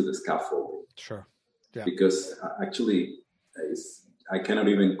into the scaffolding. Sure. Yeah. Because actually, I cannot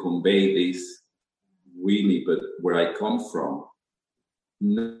even convey this really, but where I come from,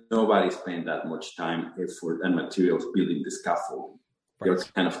 nobody spent that much time, effort, and materials building the scaffolding. Right. They're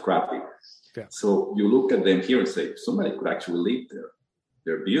kind of crappy. Yeah. So you look at them here and say, somebody could actually live there.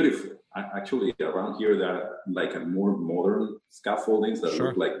 They're beautiful. Actually, around here, there are like a more modern scaffoldings that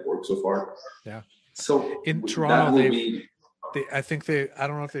look like works of art. Yeah. So in Toronto, I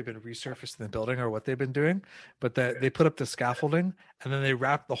don't know if they've been resurfaced in the building or what they've been doing, but they put up the scaffolding and then they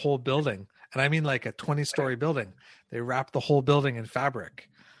wrap the whole building. And I mean like a 20-story building. They wrap the whole building in fabric.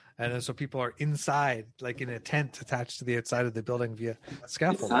 And then so people are inside, like in a tent attached to the outside of the building via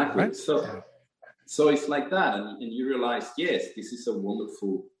scaffolding. Exactly. Right? So it's like that. And you realize, yes, this is a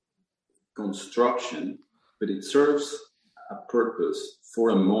wonderful construction, but it serves a purpose for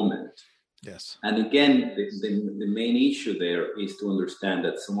a moment. Yes. And again, the main issue there is to understand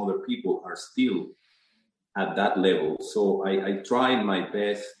that some other people are still at that level. So I try my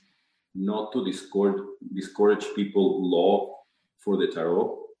best not to discourage people love for the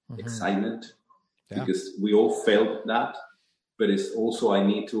tarot, excitement, because we all felt that. But it's also I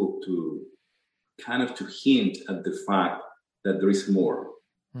need to kind of to hint at the fact that there is more.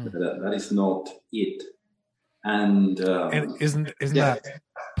 That is not it. And isn't that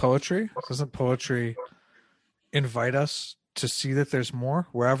poetry? Doesn't poetry invite us to see that there's more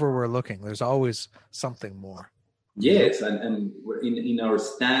wherever we're looking? There's always something more. Yes, and in our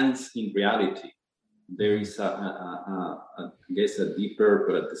stance in reality, there is I guess a deeper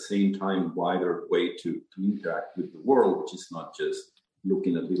but at the same time wider way to interact with the world, which is not just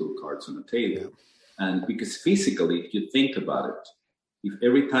looking at little cards on a table. Yeah. And because physically, if you think about it, if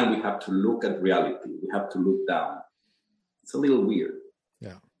every time we have to look at reality, we have to look down, it's a little weird.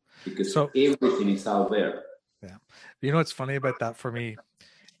 Yeah. Because everything is out there. Yeah. You know what's funny about that for me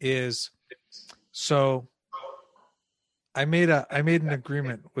is, so I made an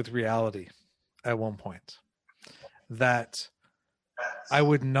agreement with reality at one point that I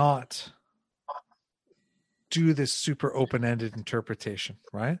would not do this super open-ended interpretation,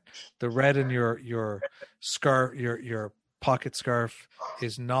 right? The red in your scarf, your pocket scarf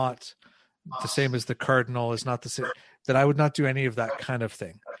is not the same as the cardinal, is not the same, that I would not do any of that kind of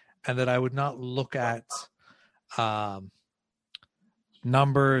thing. And that I would not look at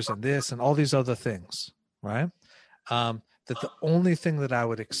numbers and this and all these other things, right? That the only thing that I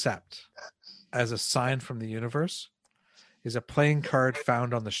would accept as a sign from the universe is a playing card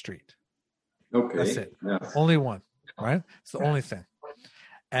found on the street. Okay. That's it. Yeah. Only one, right? It's the only thing.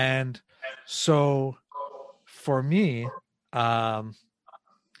 And so for me, and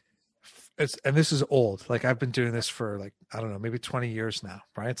this is old. Like I've been doing this for like, I don't know, maybe 20 years now,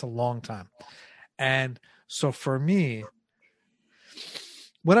 right? It's a long time. And so for me,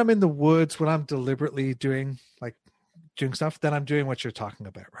 when I'm in the woods, when I'm deliberately doing stuff, then I'm doing what you're talking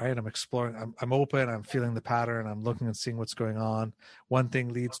about, right? I'm exploring, I'm open, I'm feeling the pattern, I'm looking and seeing what's going on. One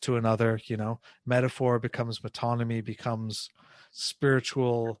thing leads to another, metaphor becomes metonymy, becomes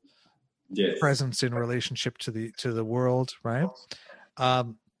spiritual presence in relationship to the world, right? But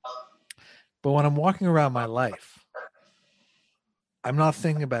when I'm walking around my life, I'm not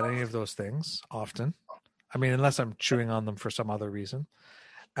thinking about any of those things often. I mean, unless I'm chewing on them for some other reason,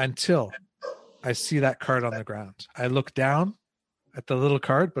 until I see that card on the ground. I look down at the little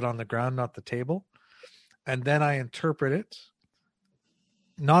card, but on the ground, not the table. And then I interpret it,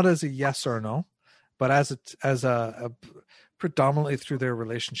 not as a yes or no, but as a predominantly through their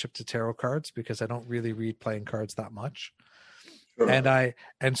relationship to tarot cards, because I don't really read playing cards that much. Sure.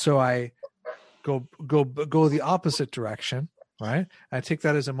 And so I go the opposite direction, right? I take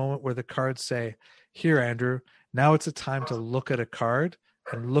that as a moment where the cards say, here, Andrew, now it's a time to look at a card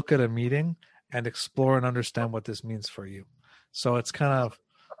and look at a meeting and explore and understand what this means for you. So it's kind of,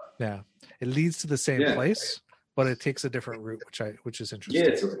 it leads to the same place, but it takes a different route, which is interesting.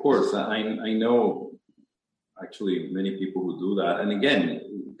 Yes, of course. I know actually many people who do that. And again,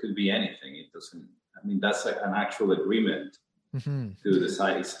 it could be anything. It doesn't, I mean, that's an actual agreement to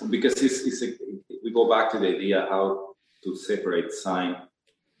decide. Because we go back to the idea how to separate sign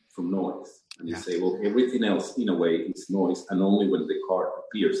from noise. And you say, well, everything else in a way is noise, and only when the card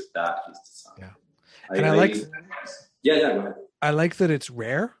appears, that is the sign. Yeah. And I like go ahead. I like that it's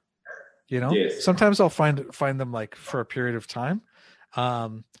rare. Yes. Sometimes I'll find them like for a period of time.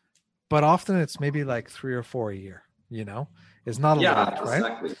 But often it's maybe like 3 or 4 a year, It's not a lot, right?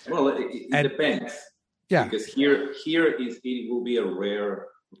 Exactly. Well, it depends. Yeah. Because here it will be a rare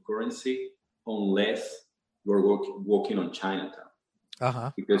occurrence unless you're walking on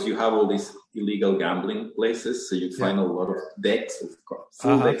Chinatown. Because you have all these illegal gambling places, so you find a lot of decks of cards,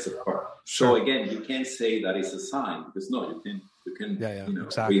 full decks of cards. So again, you can't say that is a sign, because no, you can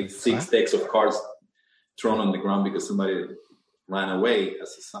exactly. with 6 decks of cards thrown on the ground because somebody ran away as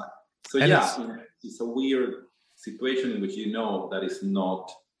a sign. So it's a weird situation in which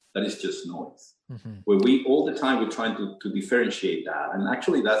that is just noise. Where we all the time we're trying to differentiate that, and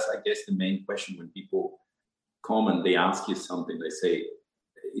actually that's, I guess, the main question when people come and they ask you something. They say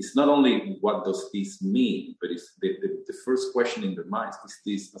it's not only what does this mean, but it's the first question in their minds: is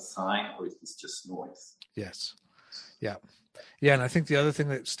this a sign or is this just noise? Yes. Yeah. And I think the other thing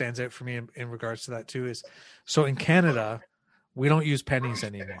that stands out for me in regards to that too is, so in Canada, we don't use pennies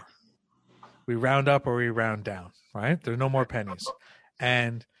anymore. We round up or we round down, right? There are no more pennies.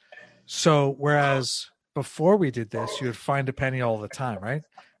 And so whereas before we did this, you would find a penny all the time, right?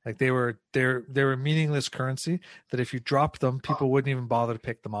 Like they were meaningless currency that if you dropped them, people wouldn't even bother to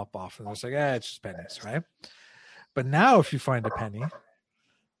pick them up often. It's like, it's just pennies, right? But now if you find a penny,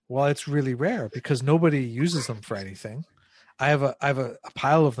 well, it's really rare because nobody uses them for anything. I have a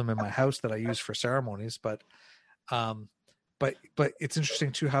pile of them in my house that I use for ceremonies, but it's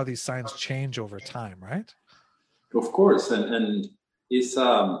interesting too how these signs change over time, right? Of course, and it's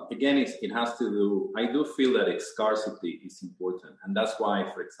again, it has to do. I do feel that scarcity is important, and that's why,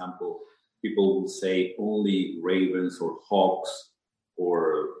 for example, people will say only ravens or hawks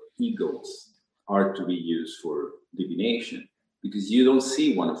or eagles are to be used for divination, because you don't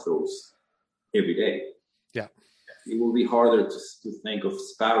see one of those every day. Yeah, it will be harder to think of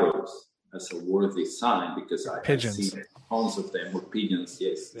sparrows as a worthy sign because I see tons of them, or pigeons,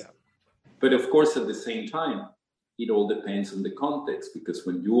 yes. Yeah. But of course, at the same time, it all depends on the context, because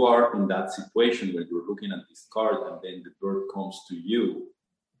when you are in that situation where you're looking at this card and then the bird comes to you,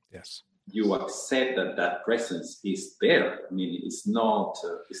 yes, you accept that presence is there. I mean, it's not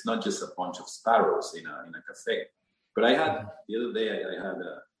just a bunch of sparrows in a cafe. But I had the other day,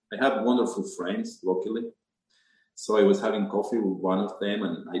 I have wonderful friends, luckily. So I was having coffee with one of them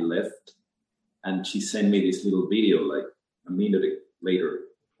and I left, and she sent me this little video like a minute later.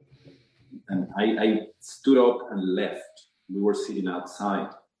 And I stood up and left. We were sitting outside.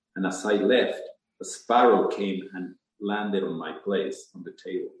 And as I left, a sparrow came and landed on my place on the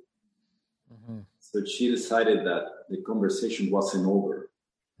table. Mm-hmm. So she decided that the conversation wasn't over.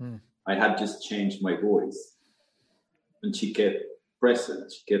 I had just changed my voice. And she kept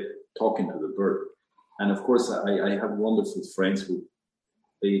present. She kept talking to the bird. And of course, I have wonderful friends who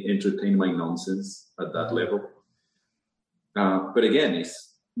they entertain my nonsense at that level. But again, it's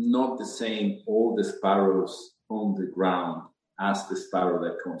not the same, all the sparrows on the ground as the sparrow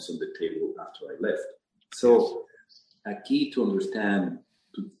that comes on the table after I left. So a key to understand,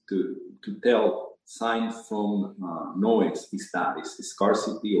 to tell sign from noise is that it's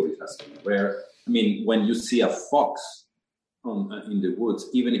scarcity or it has to be rare. I mean, when you see a fox in the woods,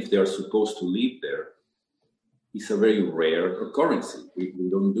 even if they are supposed to live there, it's a very rare occurrence. We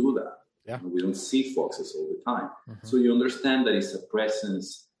don't do that. Yeah. We don't see foxes all the time. Mm-hmm. So you understand that it's a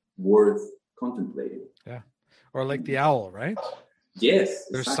presence worth contemplating. Yeah. Or like the owl, right? Yes.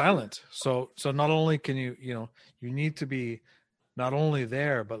 They're silent. So not only can you need to be not only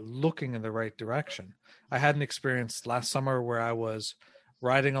there, but looking in the right direction. I had an experience last summer where I was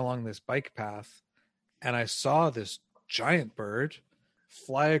riding along this bike path and I saw this giant bird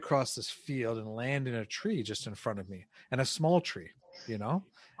fly across this field and land in a tree just in front of me, and a small tree,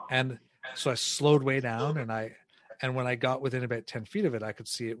 and so I slowed way down, and when I got within about 10 feet of it, I could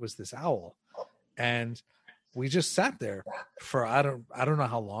see it was this owl, and we just sat there for I don't know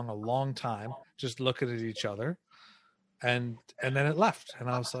how long, a long time, just looking at each other, and then it left, and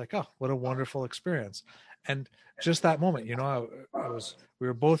I was like, oh, what a wonderful experience. And just that moment, we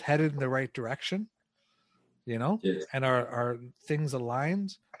were both headed in the right direction, yes. And our things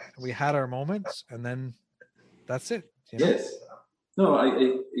aligned, we had our moments, and then that's it. Yes. No,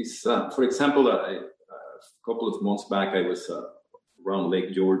 it's for example, a couple of months back, I was around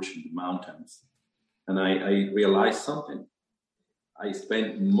Lake George in the mountains, and I realized something. I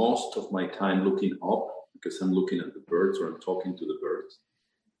spent most of my time looking up because I'm looking at the birds or I'm talking to the birds.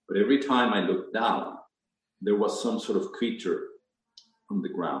 But every time I looked down, there was some sort of creature on the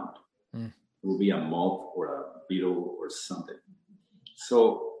ground. It will be a moth or a beetle or something.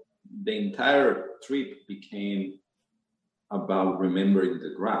 So the entire trip became about remembering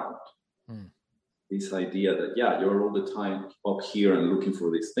the ground. This idea that, you're all the time up here and looking for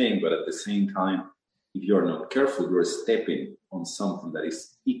this thing, but at the same time, if you're not careful, you're stepping on something that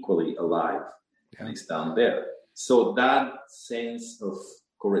is equally alive and it's down there. So that sense of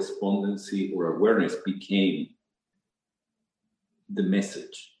correspondency or awareness became the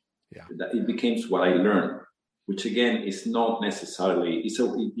message. Yeah. That it becomes what I learned, which again is not necessarily,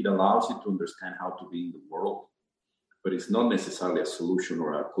 it allows you to understand how to be in the world, but it's not necessarily a solution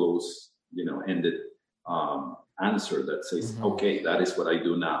or a close, ended answer that says, okay, that is what I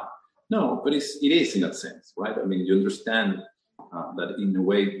do now. No, but it is in a sense, right? I mean, you understand that in a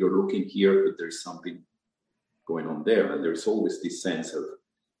way you're looking here, but there's something going on there. And there's always this sense of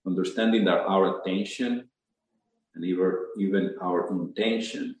understanding that our attention and even our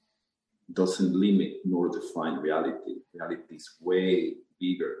intention doesn't limit nor define reality. Reality is way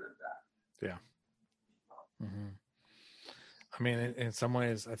bigger than that. Yeah. Mm-hmm. I mean, in some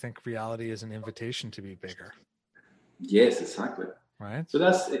ways, I think reality is an invitation to be bigger. Yes, exactly. Right. So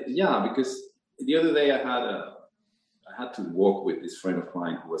that's, because the other day I had to walk with this friend of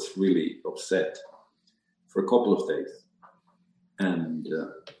mine who was really upset for a couple of days. And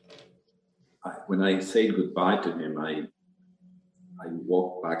when I said goodbye to him, I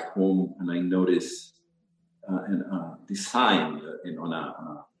walked back home and I noticed this sign on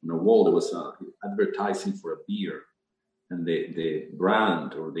a wall. There was advertising for a beer, and the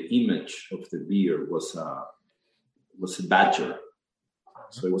brand or the image of the beer was a badger.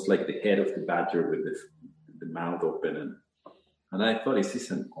 So it was like the head of the badger with the mouth open, and I thought, is this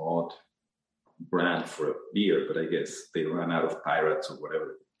an odd brand for a beer? But I guess they ran out of pirates or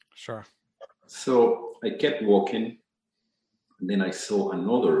whatever. Sure. So I kept walking, and then I saw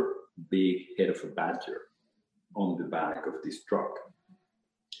another big head of a badger on the back of this truck.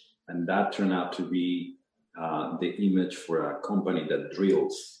 And that turned out to be the image for a company that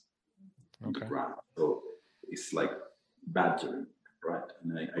drills the ground. So it's like badgering, right?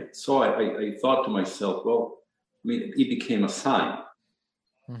 And I thought to myself, well, I mean, it became a sign,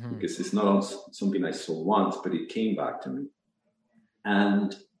 because it's not something I saw once, but it came back to me.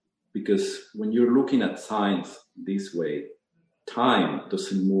 And because when you're looking at signs this way, time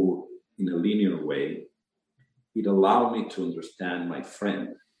doesn't move in a linear way. It allowed me to understand my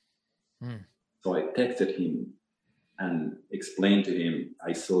friend. So I texted him and explained to him,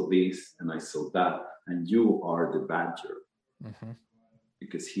 I saw this and I saw that, and you are the badger.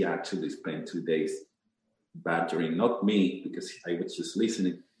 Because he actually spent 2 days badgering, not me, because I was just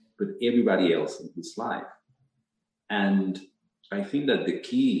listening, but everybody else in his life. And I think that the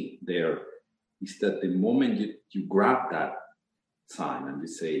key there is that the moment you grab that sign and you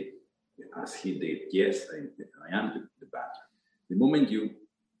say, as he did, yes, I am the badger. The moment you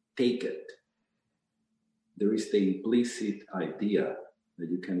take it, there is the implicit idea that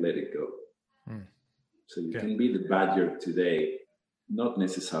you can let it go. So you can be the badger today, not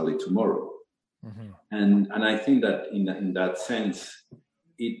necessarily tomorrow. And I think that in that sense,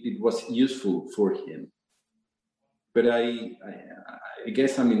 it was useful for him. But I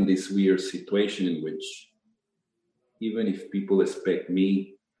guess I'm in this weird situation in which even if people expect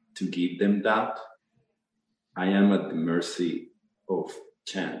me to give them that, I am at the mercy of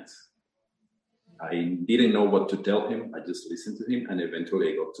chance. I didn't know what to tell him. I just listened to him, and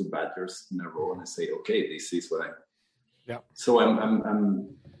eventually I got 2 badgers in a row, and I say, okay, this is what I. Yeah. So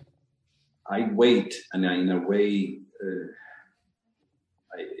I wait, and in a way,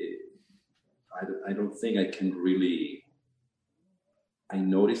 I don't think I can really. I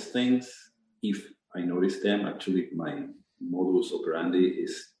notice things. If I notice them, actually, my modus operandi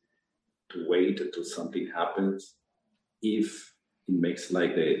is to wait until something happens. If it makes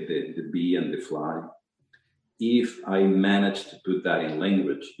like the bee and the fly. If I manage to put that in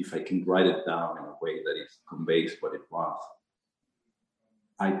language, if I can write it down in a way that it conveys what it was,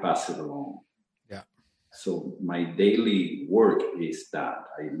 I pass it along. Yeah. So my daily work is that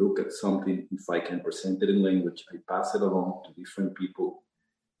I look at something, if I can present it in language, I pass it along to different people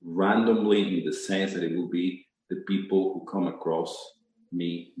randomly, in the sense that it will be the people who come across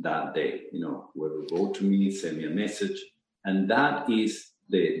me that day. Whoever wrote to me, send me a message. And that is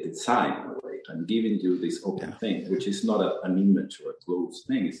the sign, in a way. I'm giving you this open thing, which is not an image or a closed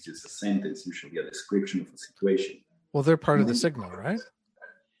thing. It's just a sentence, usually a description of a situation. Well, they're part of the signal, right?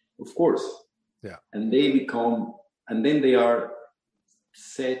 Of course. Yeah. And then they are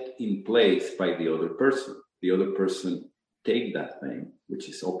set in place by the other person. The other person take that thing, which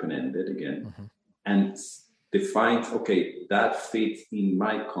is open-ended again, and defines, okay, that fits in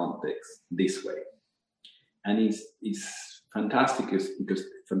my context this way. And it's fantastic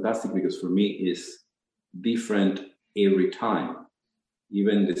because for me it's different every time.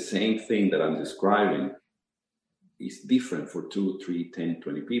 Even the same thing that I'm describing is different for 2, 3, 10,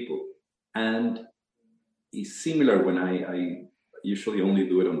 20 people. And it's similar when usually only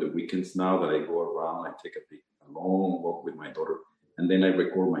do it on the weekends now that I go around. I take a long walk with my daughter, and then I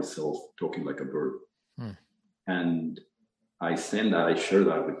record myself talking like a bird. And I share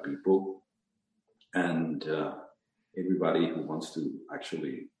that with people, and everybody who wants to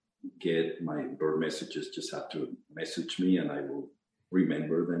actually get my bird messages just have to message me, and I will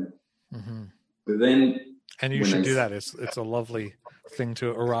remember them. But then, and you should do that. It's a lovely thing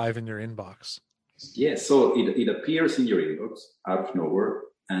to arrive in your inbox. Yeah, so it appears in your inbox out of nowhere,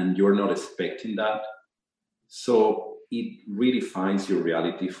 and you're not expecting that. So it redefines your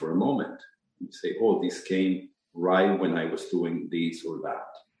reality for a moment. You say, oh, this came right when I was doing this or that.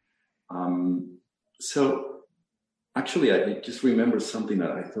 So actually, I just remember something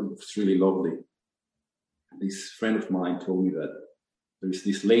that I thought was really lovely. This friend of mine told me that there's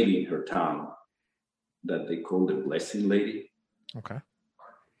this lady in her town that they call the Blessing Lady. Okay.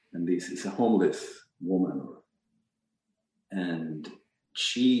 And this is a homeless woman. And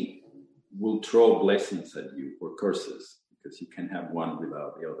she will throw blessings at you or curses, because you can have one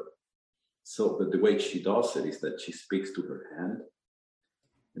without the other. So, but the way she does it is that she speaks to her hand,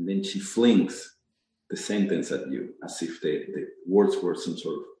 and then she flings the sentence at you as if the words were some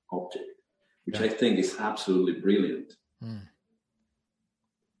sort of object, which I think is absolutely brilliant.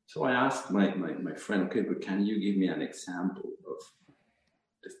 So I asked my friend, okay, but can you give me an example of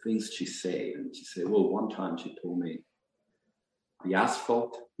the things she said? And she said, well, one time she told me, the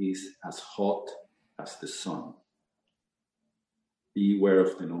asphalt is as hot as the sun. Beware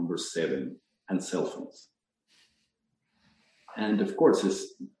of the number 7 and cell phones. And of course,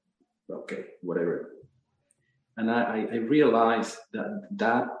 it's okay, whatever. And I realized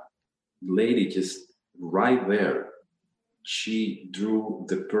that lady just right there, she drew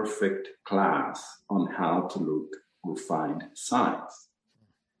the perfect class on how to look or find signs.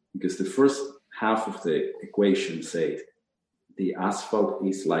 Because the first half of the equation says, the asphalt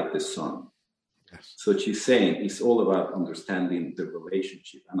is like the sun. Yes. So she's saying it's all about understanding the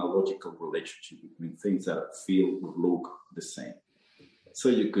relationship, analogical relationship between things that feel or look the same. So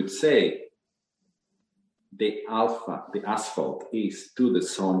you could say the asphalt is to the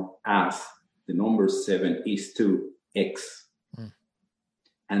sun as the number 7 is to X.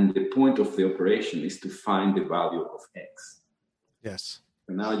 And the point of the operation is to find the value of X. Yes.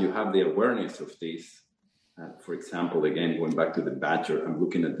 And now you have the awareness of this. For example, again, going back to the badger, I'm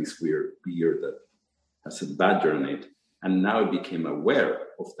looking at this weird beard that has a badger on it. And now I became aware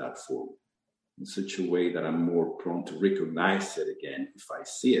of that form in such a way that I'm more prone to recognize it again if I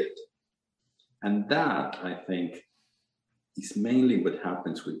see it. And that, I think, is mainly what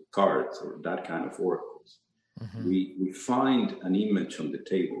happens with cards or that kind of oracles. We find an image on the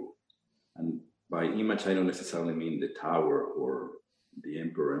table. And by image, I don't necessarily mean the tower or the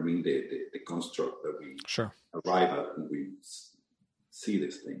emperor. I mean the construct that we arrive at when we see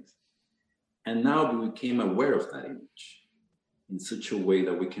these things. And now we became aware of that image in such a way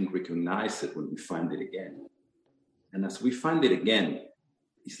that we can recognize it when we find it again. And as we find it again,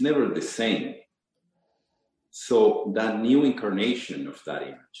 it's never the same. So that new incarnation of that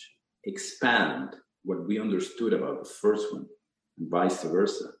image expand what we understood about the first one and vice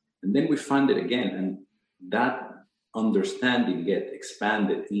versa. And then we find it again, and that understanding gets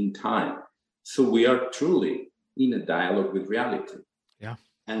expanded in time. So we are truly in a dialogue with reality. Yeah.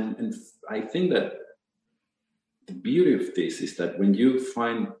 And I think that the beauty of this is that when you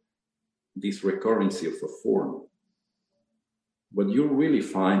find this recurrency of a form, what you really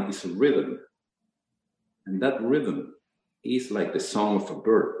find is a rhythm. And that rhythm is like the song of a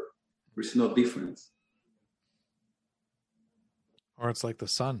bird. There's no difference. Or it's like the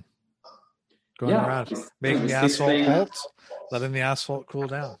sun going around, making the asphalt halt, letting the asphalt cool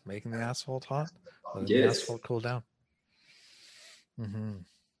down, making the asphalt hot, letting the asphalt cool down.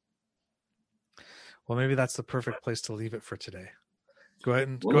 Well, maybe that's the perfect place to leave it for today. Go ahead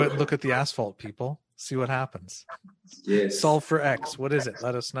and look at the asphalt, people. See what happens. Yes. Solve for X. What is it?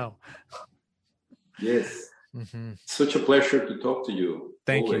 Let us know. Yes. Such a pleasure to talk to you.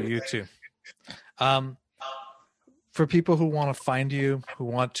 Thank you. You too. For people who want to find you, who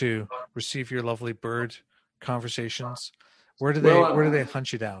want to receive your lovely bird conversations, where do they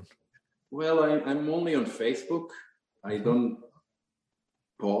hunt you down? Well, I'm only on Facebook. I don't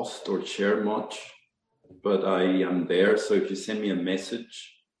post or share much, but I am there. So if you send me a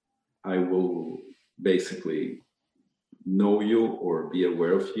message, I will basically know you or be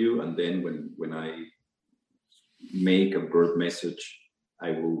aware of you. And then when I make a bird message,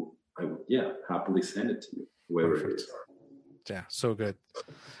 I will happily send it to you, whoever it is. Yeah, so good.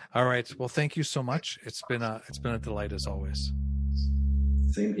 All right. Well, thank you so much. It's been a delight as always.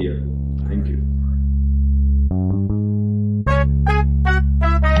 Same here. Thank you.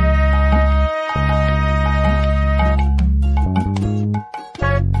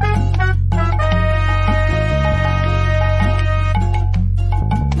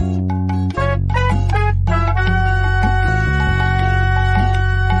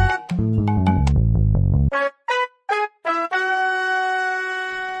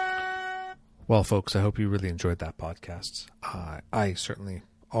 Well, folks, I hope you really enjoyed that podcast. I certainly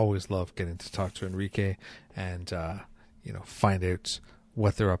always love getting to talk to Enrique and, find out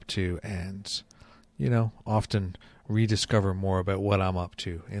what they're up to and, often rediscover more about what I'm up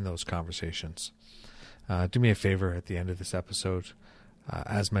to in those conversations. Do me a favor at the end of this episode.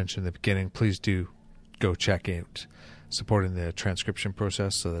 As mentioned in the beginning, please do go check out supporting the transcription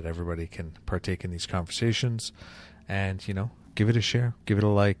process so that everybody can partake in these conversations and, give it a share, give it a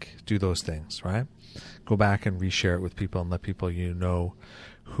like, do those things, right? Go back and reshare it with people and let people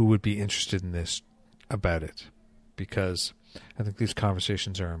who would be interested in this about it, because I think these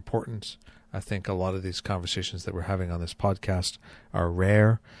conversations are important. I think a lot of these conversations that we're having on this podcast are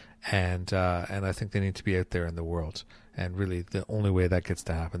rare, and I think they need to be out there in the world. And really, the only way that gets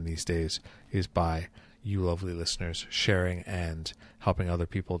to happen these days is by you lovely listeners sharing and helping other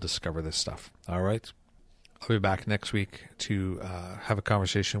people discover this stuff. All right? I'll be back next week to have a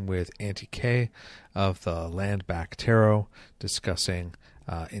conversation with Auntie Kay of the Land Back Tarot, discussing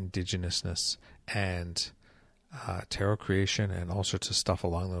indigenousness and tarot creation and all sorts of stuff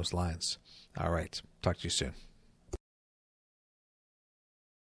along those lines. All right. Talk to you soon.